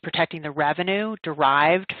discussed, protecting the revenue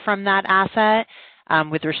derived from that asset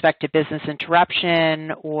with respect to business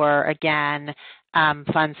interruption or, again,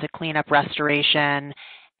 funds to clean up restoration.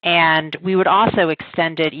 And we would also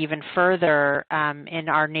extend it even further in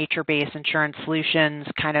our nature-based insurance solutions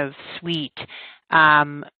kind of suite,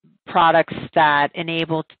 products that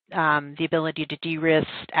enable the ability to de-risk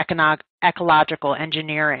ecological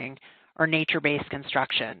engineering or nature-based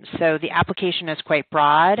construction. So the application is quite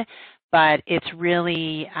broad, but it's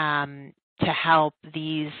really to help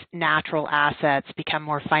these natural assets become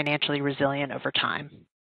more financially resilient over time.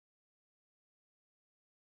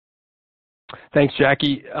 Thanks,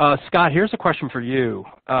 Jackie. Scott, here's a question for you.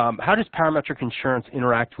 How does parametric insurance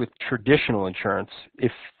interact with traditional insurance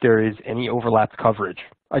if there is any overlapped coverage?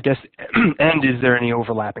 I guess, and is there any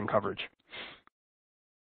overlap in coverage?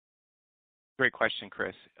 Great question,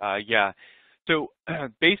 Chris. Yeah. So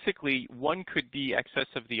basically, one could be excess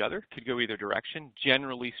of the other, could go either direction.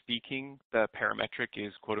 Generally speaking, the parametric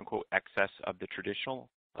is quote-unquote excess of the traditional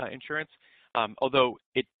insurance, although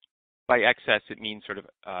by excess, it means sort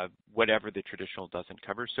of whatever the traditional doesn't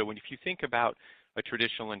cover. So if you think about a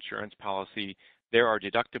traditional insurance policy, there are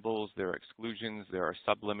deductibles, there are exclusions, there are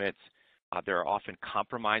sublimits, there are often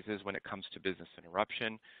compromises when it comes to business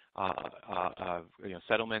interruption,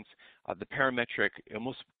 settlements. The parametric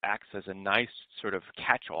almost acts as a nice sort of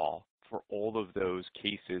catch-all for all of those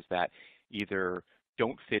cases that either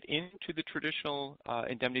don't fit into the traditional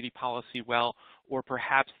indemnity policy well, or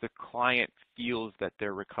perhaps the client feels that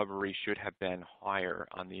their recovery should have been higher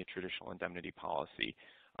on the traditional indemnity policy.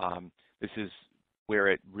 This is where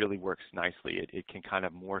it really works nicely. It can kind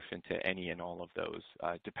of morph into any and all of those,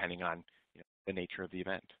 depending on the nature of the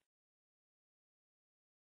event.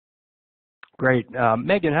 Great.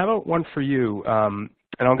 Megan, how about one for you? And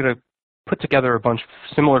I'm going to put together a bunch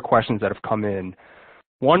of similar questions that have come in.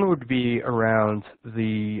 One would be around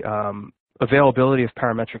the availability of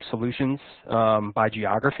parametric solutions by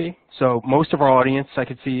geography. So most of our audience I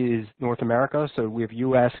could see is North America. So we have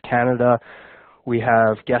US, Canada, we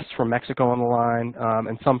have guests from Mexico on the line,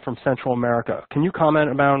 and some from Central America. Can you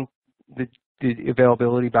comment about the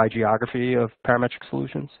availability by geography of parametric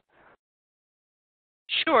solutions?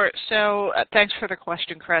 Sure. So thanks for the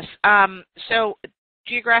question, Chris. So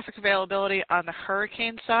geographic availability on the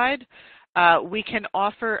hurricane side, we can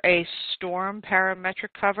offer a storm parametric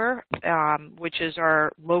cover, which is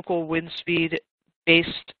our local wind speed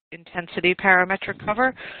based intensity parametric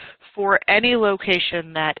cover for any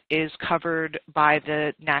location that is covered by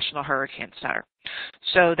the National Hurricane Center.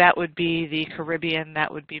 So that would be the Caribbean,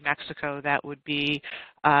 that would be Mexico, that would be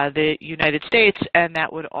the United States, and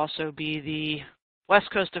that would also be the west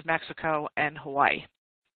coast of Mexico and Hawaii.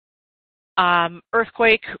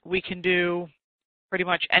 Earthquake, we can do pretty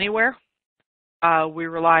much anywhere. We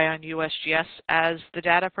rely on USGS as the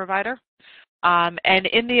data provider. And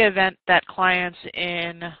in the event that clients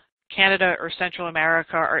in Canada or Central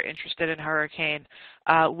America are interested in hurricane,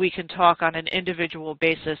 we can talk on an individual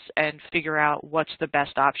basis and figure out what's the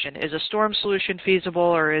best option. Is a storm solution feasible,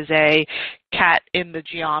 or is a CAT in the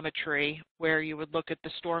geometry where you would look at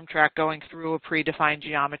the storm track going through a predefined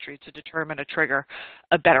geometry to determine a trigger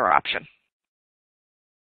a better option?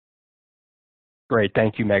 Great,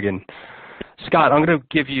 thank you, Megan. Scott, I'm going to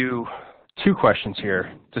give you two questions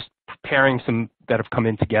here, just pairing some that have come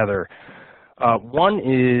in together. One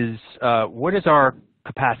is, what is our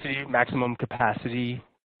capacity, maximum capacity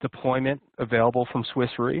deployment available from Swiss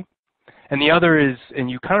Re? And the other is,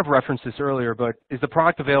 and you kind of referenced this earlier, but is the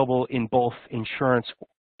product available in both insurance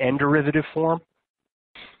and derivative form?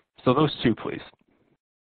 So those two, please.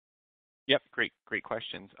 Yep, great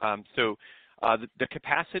questions. The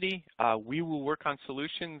capacity, we will work on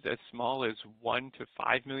solutions as small as $1 to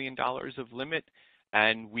 $5 million of limit,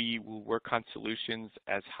 and we will work on solutions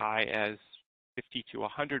as high as $50 to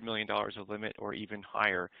 $100 million of limit, or even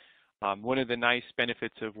higher. One of the nice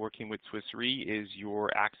benefits of working with Swiss Re is you're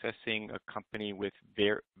accessing a company with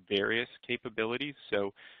various capabilities.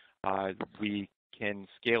 So we can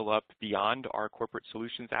scale up beyond our corporate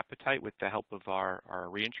solutions appetite with the help of our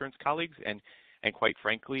reinsurance colleagues. And quite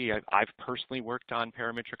frankly, I've personally worked on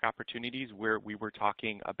parametric opportunities where we were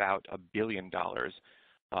talking about $1 billion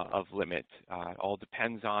of limit. All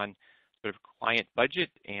depends on sort of client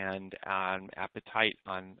budget and appetite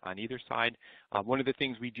on either side. One of the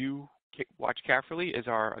things we do watch carefully is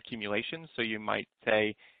our accumulation. So you might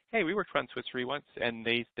say, hey, we worked on Swiss Re once, and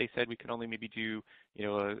they said we can only maybe do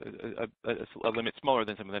a limit smaller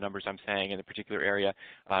than some of the numbers I'm saying in a particular area.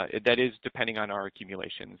 That is depending on our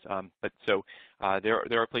accumulations. But so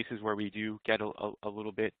there are places where we do get a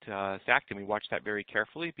little bit stacked, and we watch that very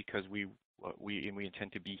carefully because we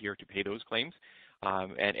intend to be here to pay those claims,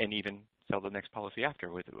 and even sell the next policy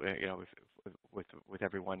after with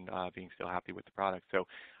everyone being still happy with the product. So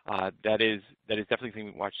that is definitely something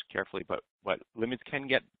we watch carefully. But limits can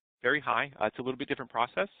get very high. It's a little bit different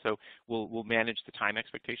process, so we'll manage the time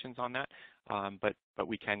expectations on that. But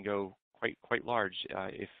we can go quite large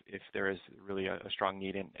if there is really a strong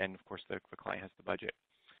need, and of course the client has the budget.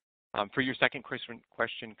 For your second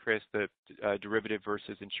question, Chris, the derivative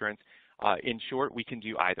versus insurance, in short, we can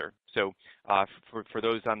do either. So for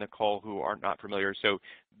those on the call who are not familiar, so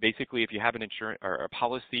basically if you have an insurance or a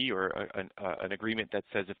policy or an agreement that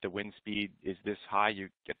says if the wind speed is this high, you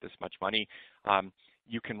get this much money,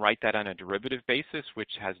 you can write that on a derivative basis,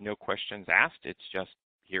 which has no questions asked. It's just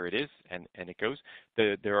here it is, and it goes.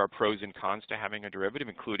 There are pros and cons to having a derivative,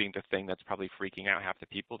 including the thing that's probably freaking out half the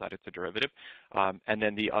people, that it's a derivative. And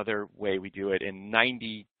then the other way we do it, in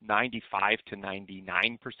 95 to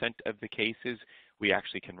 99% of the cases, we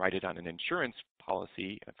actually can write it on an insurance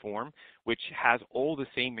policy form, which has all the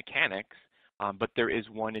same mechanics, but there is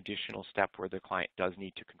one additional step where the client does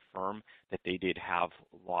need to confirm that they did have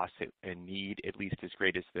loss and need at least as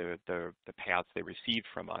great as the payouts they received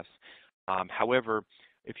from us. However,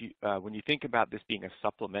 when you think about this being a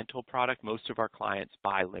supplemental product, most of our clients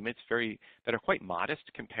buy limits that are quite modest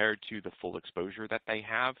compared to the full exposure that they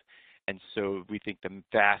have. And so we think the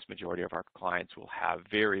vast majority of our clients will have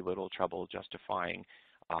very little trouble justifying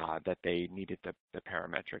that they needed the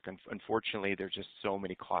parametric. Unfortunately, there's just so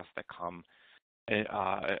many costs that come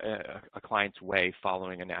a client's way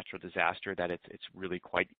following a natural disaster that it's really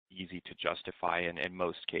quite easy to justify in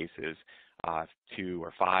most cases $2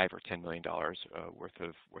 or $5 or $10 million worth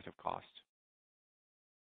of cost.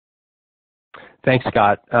 Thanks,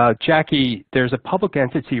 Scott. Jackie, there's a public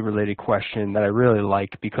entity related question that I really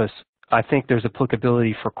like because I think there's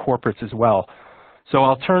applicability for corporates as well. So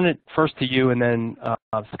I'll turn it first to you, and then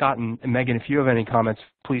Scott and Megan, if you have any comments,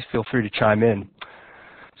 please feel free to chime in.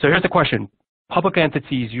 So here's the question. Public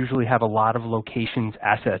entities usually have a lot of locations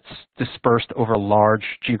assets dispersed over a large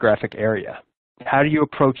geographic area. How do you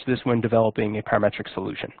approach this when developing a parametric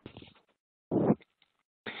solution?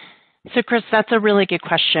 So Chris, that's a really good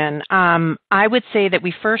question. I would say that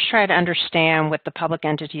we first try to understand what the public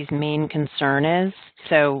entity's main concern is.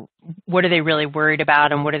 So what are they really worried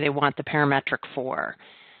about and what do they want the parametric for?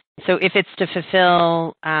 So if it's to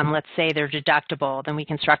fulfill, let's say, their deductible, then we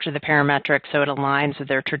can structure the parametric so it aligns with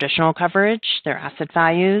their traditional coverage, their asset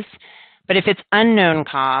values. But if it's unknown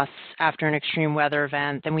costs after an extreme weather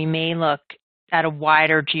event, then we may look at a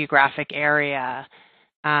wider geographic area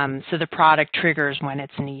so the product triggers when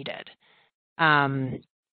it's needed. And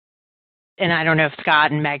I don't know if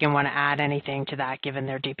Scott and Megan want to add anything to that given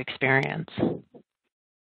their deep experience.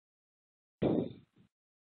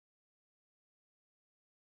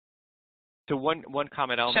 So one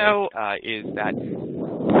comment I'll make is that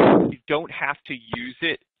you don't have to use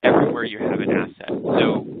it everywhere you have an asset.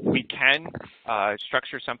 So we can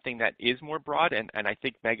structure something that is more broad, and I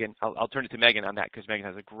think Megan, I'll turn it to Megan on that because Megan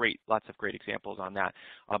has lots of great examples on that.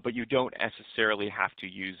 But you don't necessarily have to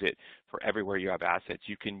use it for everywhere you have assets.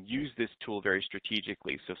 You can use this tool very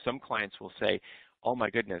strategically. So some clients will say, oh my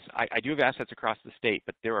goodness, I do have assets across the state,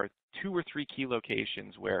 but there are 2 or 3 key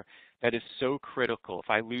locations where that is so critical. If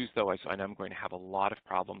I lose those, I know I'm going to have a lot of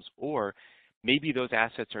problems. Or maybe those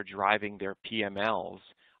assets are driving their PMLs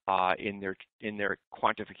in their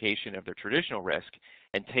quantification of their traditional risk,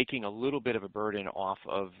 and taking a little bit of a burden off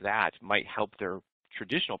of that might help their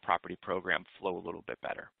traditional property program flow a little bit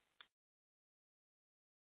better.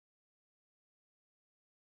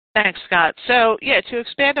 Thanks, Scott. So yeah, to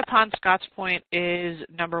expand upon Scott's point is,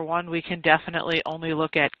 number one, we can definitely only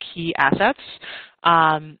look at key assets.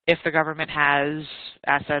 If the government has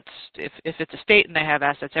assets, if it's a state and they have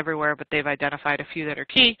assets everywhere, but they've identified a few that are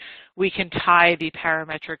key, we can tie the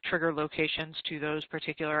parametric trigger locations to those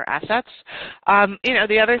particular assets.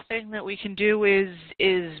 The other thing that we can do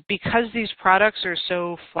is because these products are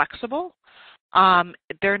so flexible,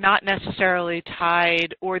 they're not necessarily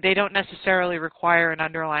tied, or they don't necessarily require an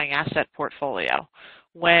underlying asset portfolio.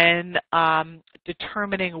 When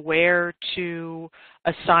determining where to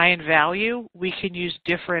assign value, we can use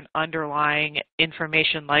different underlying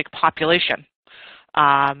information like population.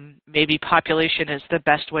 Maybe population is the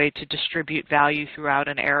best way to distribute value throughout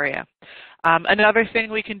an area. Another thing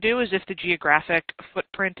we can do is, if the geographic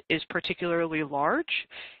footprint is particularly large,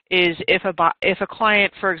 is if a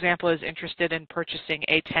client, for example, is interested in purchasing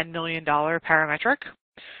a $10 million parametric,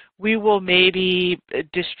 we will maybe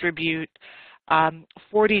distribute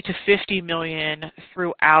 40 to 50 million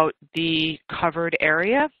throughout the covered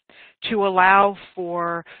area to allow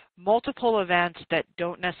for multiple events that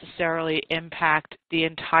don't necessarily impact the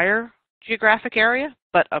entire geographic area,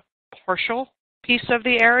 but a partial piece of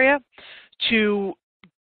the area, to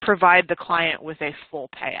provide the client with a full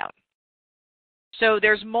payout. So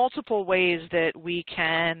there's multiple ways that we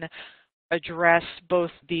can address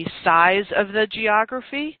both the size of the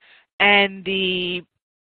geography and the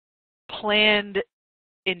planned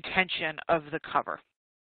intention of the cover.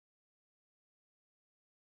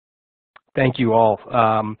 Thank you all.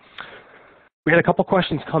 We had a couple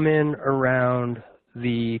questions come in around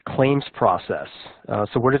the claims process.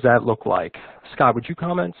 So what does that look like? Scott, would you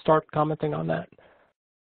start commenting on that?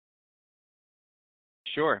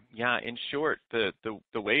 Sure. Yeah. In short, the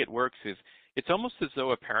way it works is it's almost as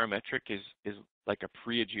though a parametric is like a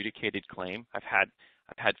pre-adjudicated claim. I've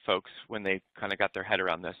had folks, when they kind of got their head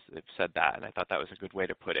around this, they've said that, and I thought that was a good way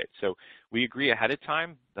to put it. So we agree ahead of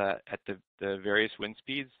time that at the various wind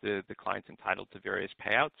speeds, the client's entitled to various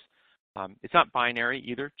payouts. It's not binary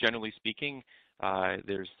either. Generally speaking,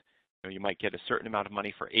 you might get a certain amount of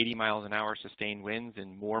money for 80 miles an hour sustained winds,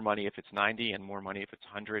 and more money if it's 90, and more money if it's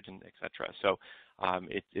 100, and et cetera. So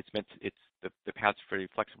the payout's pretty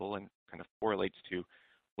flexible and kind of correlates to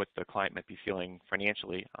what the client might be feeling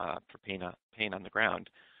financially for pain on the ground.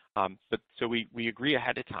 So we agree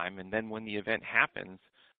ahead of time, and then when the event happens,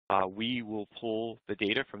 we will pull the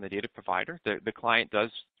data from the data provider. The client does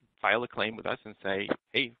file a claim with us and say,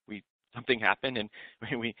 hey, we something happened and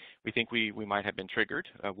we think we might have been triggered.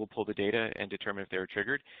 We'll pull the data and determine if they were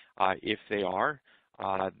triggered. If they are,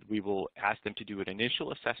 we will ask them to do an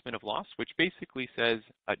initial assessment of loss, which basically says,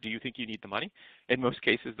 do you think you need the money? In most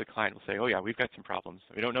cases, the client will say, oh yeah, we've got some problems.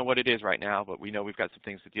 We don't know what it is right now, but we know we've got some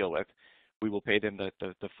things to deal with. We will pay them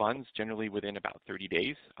the funds generally within about 30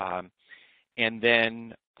 days. And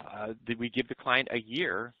then we give the client a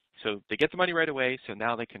year. So they get the money right away, so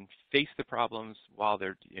now they can face the problems while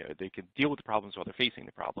they can deal with the problems while they're facing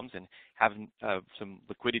the problems and have some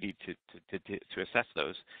liquidity to assess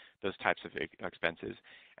those types of expenses.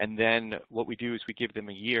 And then what we do is we give them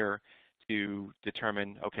a year to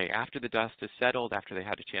determine, okay, after the dust is settled, after they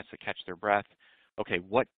had a chance to catch their breath, okay,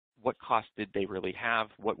 what costs did they really have?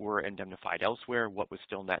 What were indemnified elsewhere? What was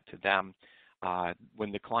still net to them?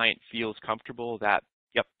 When the client feels comfortable that,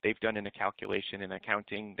 yep, they've done in a calculation in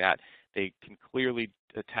accounting that they can clearly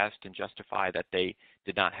attest and justify that they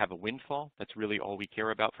did not have a windfall. That's really all we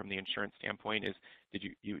care about from the insurance standpoint is did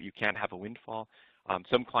you can't have a windfall.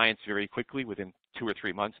 Some clients very quickly, within 2 or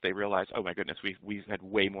 3 months, they realize, oh my goodness, we've had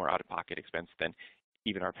way more out-of-pocket expense than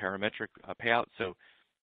even our parametric payout. So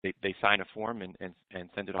they sign a form and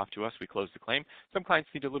send it off to us. We close the claim. Some clients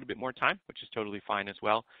need a little bit more time, which is totally fine as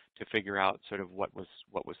well, to figure out sort of what was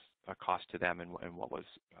a cost to them and what was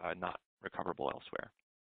not recoverable elsewhere.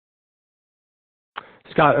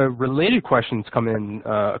 Scott, related questions come in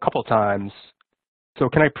a couple of times. So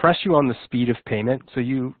can I press you on the speed of payment? So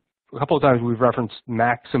a couple of times we've referenced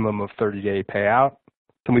maximum of 30-day payout.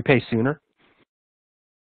 Can we pay sooner?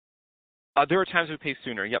 There are times we pay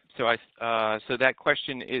sooner. Yep. So that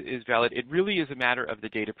question is valid. It really is a matter of the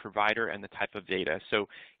data provider and the type of data. So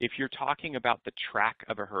if you're talking about the track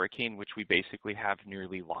of a hurricane, which we basically have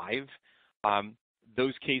nearly live,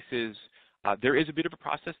 those cases, there is a bit of a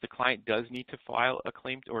process. The client does need to file a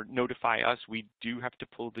claim or notify us. We do have to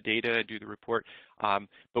pull the data, do the report,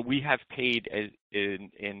 but we have paid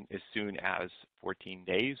in as soon as 14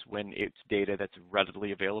 days when it's data that's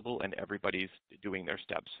readily available and everybody's doing their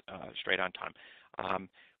steps straight on time.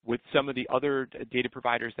 With some of the other data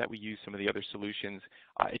providers that we use, some of the other solutions,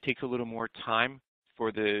 it takes a little more time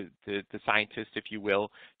for the scientist, if you will,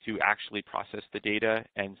 to actually process the data,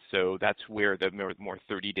 and so that's where the more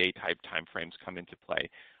 30-day type timeframes come into play.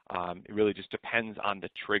 It really just depends on the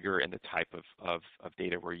trigger and the type of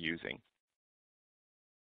data we're using.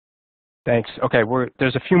 Thanks. Okay,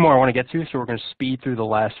 there's a few more I want to get to, so we're going to speed through the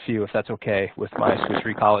last few, if that's okay, with my Swiss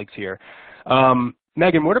Re colleagues here.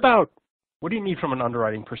 Megan, what do you need from an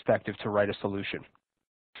underwriting perspective to write a solution?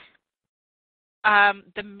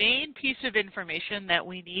 The main piece of information that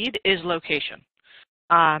we need is location.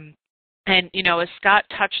 And, as Scott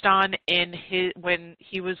touched on when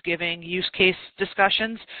he was giving use case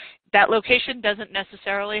discussions, that location doesn't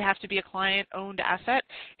necessarily have to be a client-owned asset.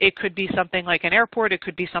 It could be something like an airport. It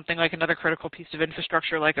could be something like another critical piece of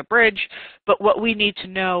infrastructure like a bridge. But what we need to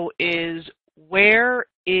know is where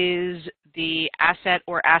is the asset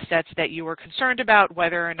or assets that you are concerned about,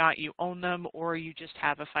 whether or not you own them or you just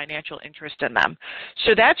have a financial interest in them.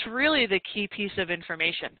 So that's really the key piece of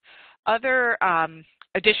information. Other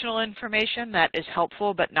additional information that is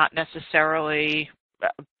helpful but not necessarily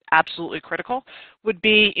absolutely critical would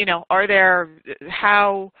be,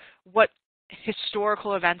 what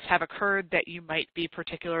historical events have occurred that you might be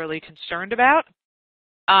particularly concerned about.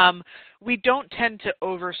 We don't tend to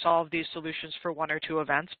oversolve these solutions for 1 or 2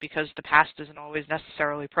 events because the past isn't always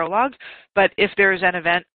necessarily prologue. But if there's an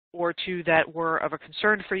event or 2 that were of a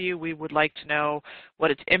concern for you, we would like to know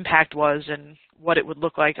what its impact was and what it would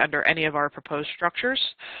look like under any of our proposed structures.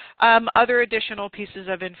 Other additional pieces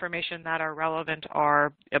of information that are relevant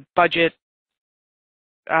are budgets,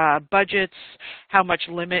 how much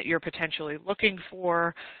limit you're potentially looking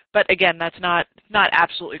for. But again, that's not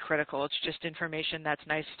absolutely critical. It's just information that's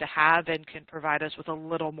nice to have and can provide us with a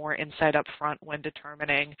little more insight up front when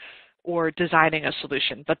determining or designing a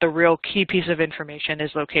solution. But the real key piece of information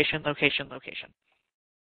is location, location, location.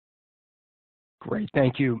 Great,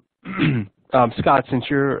 thank you. Scott, since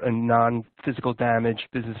you're a non-physical damage,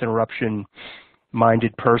 business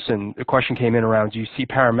interruption-minded person, the question came in around, do you see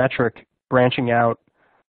Parametric branching out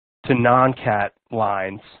to non-cat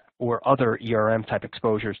lines or other ERM type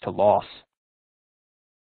exposures to loss?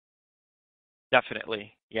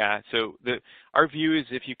 Definitely, yeah. So our view is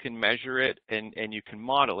if you can measure it and you can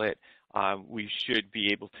model it, we should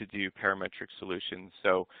be able to do parametric solutions.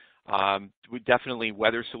 So we definitely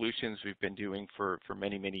weather solutions we've been doing for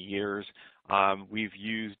many, many years. We've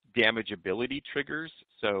used damageability triggers.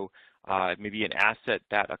 So maybe an asset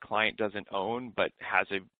that a client doesn't own but has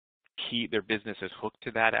a their business is hooked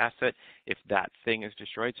to that asset if that thing is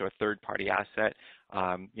destroyed. So a third-party asset,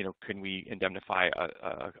 you know, can we indemnify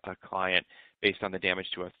a client based on the damage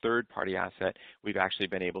to a third-party asset? We've actually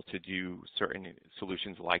been able to do certain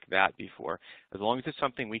solutions like that before. As long as it's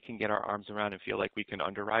something we can get our arms around and feel like we can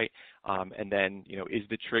underwrite, and then, you know, is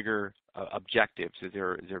the trigger objectives? Is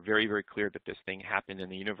there very, very clear that this thing happened in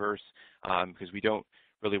the universe? Because we don't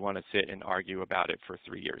really want to sit and argue about it for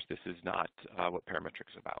 3 years. This is not what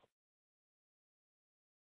Parametric's about.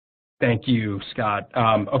 Thank you, Scott.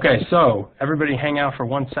 Okay, so everybody hang out for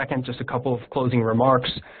 1 second, just a couple of closing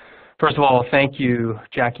remarks. First of all, thank you,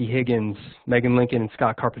 Jackie Higgins, Megan Lincoln, and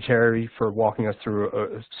Scott Carpentieri for walking us through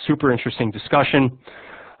a super interesting discussion.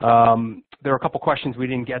 There are a couple questions we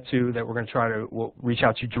didn't get to that we're going to try to reach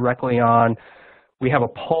out to you directly on. We have a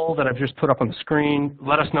poll that I've just put up on the screen.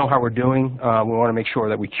 Let us know how we're doing. We want to make sure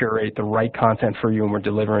that we curate the right content for you and we're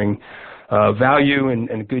delivering value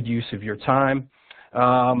and good use of your time.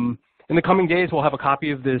 In the coming days, we'll have a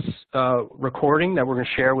copy of this recording that we're going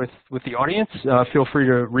to share with the audience. Feel free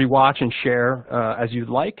to rewatch and share as you'd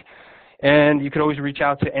like. And you can always reach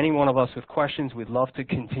out to any one of us with questions. We'd love to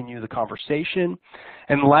continue the conversation.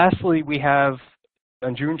 And lastly, we have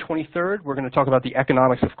on June 23rd, we're going to talk about the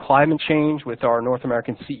economics of climate change with our North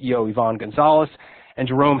American CEO, Yvonne Gonzalez, and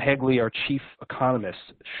Jerome Hegley, our chief economist.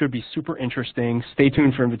 Should be super interesting. Stay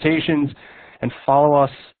tuned for invitations. And follow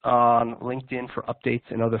us on LinkedIn for updates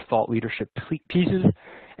and other thought leadership pieces.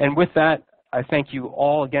 And with that, I thank you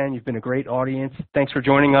all again. You've been a great audience. Thanks for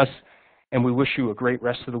joining us, and we wish you a great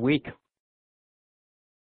rest of the week.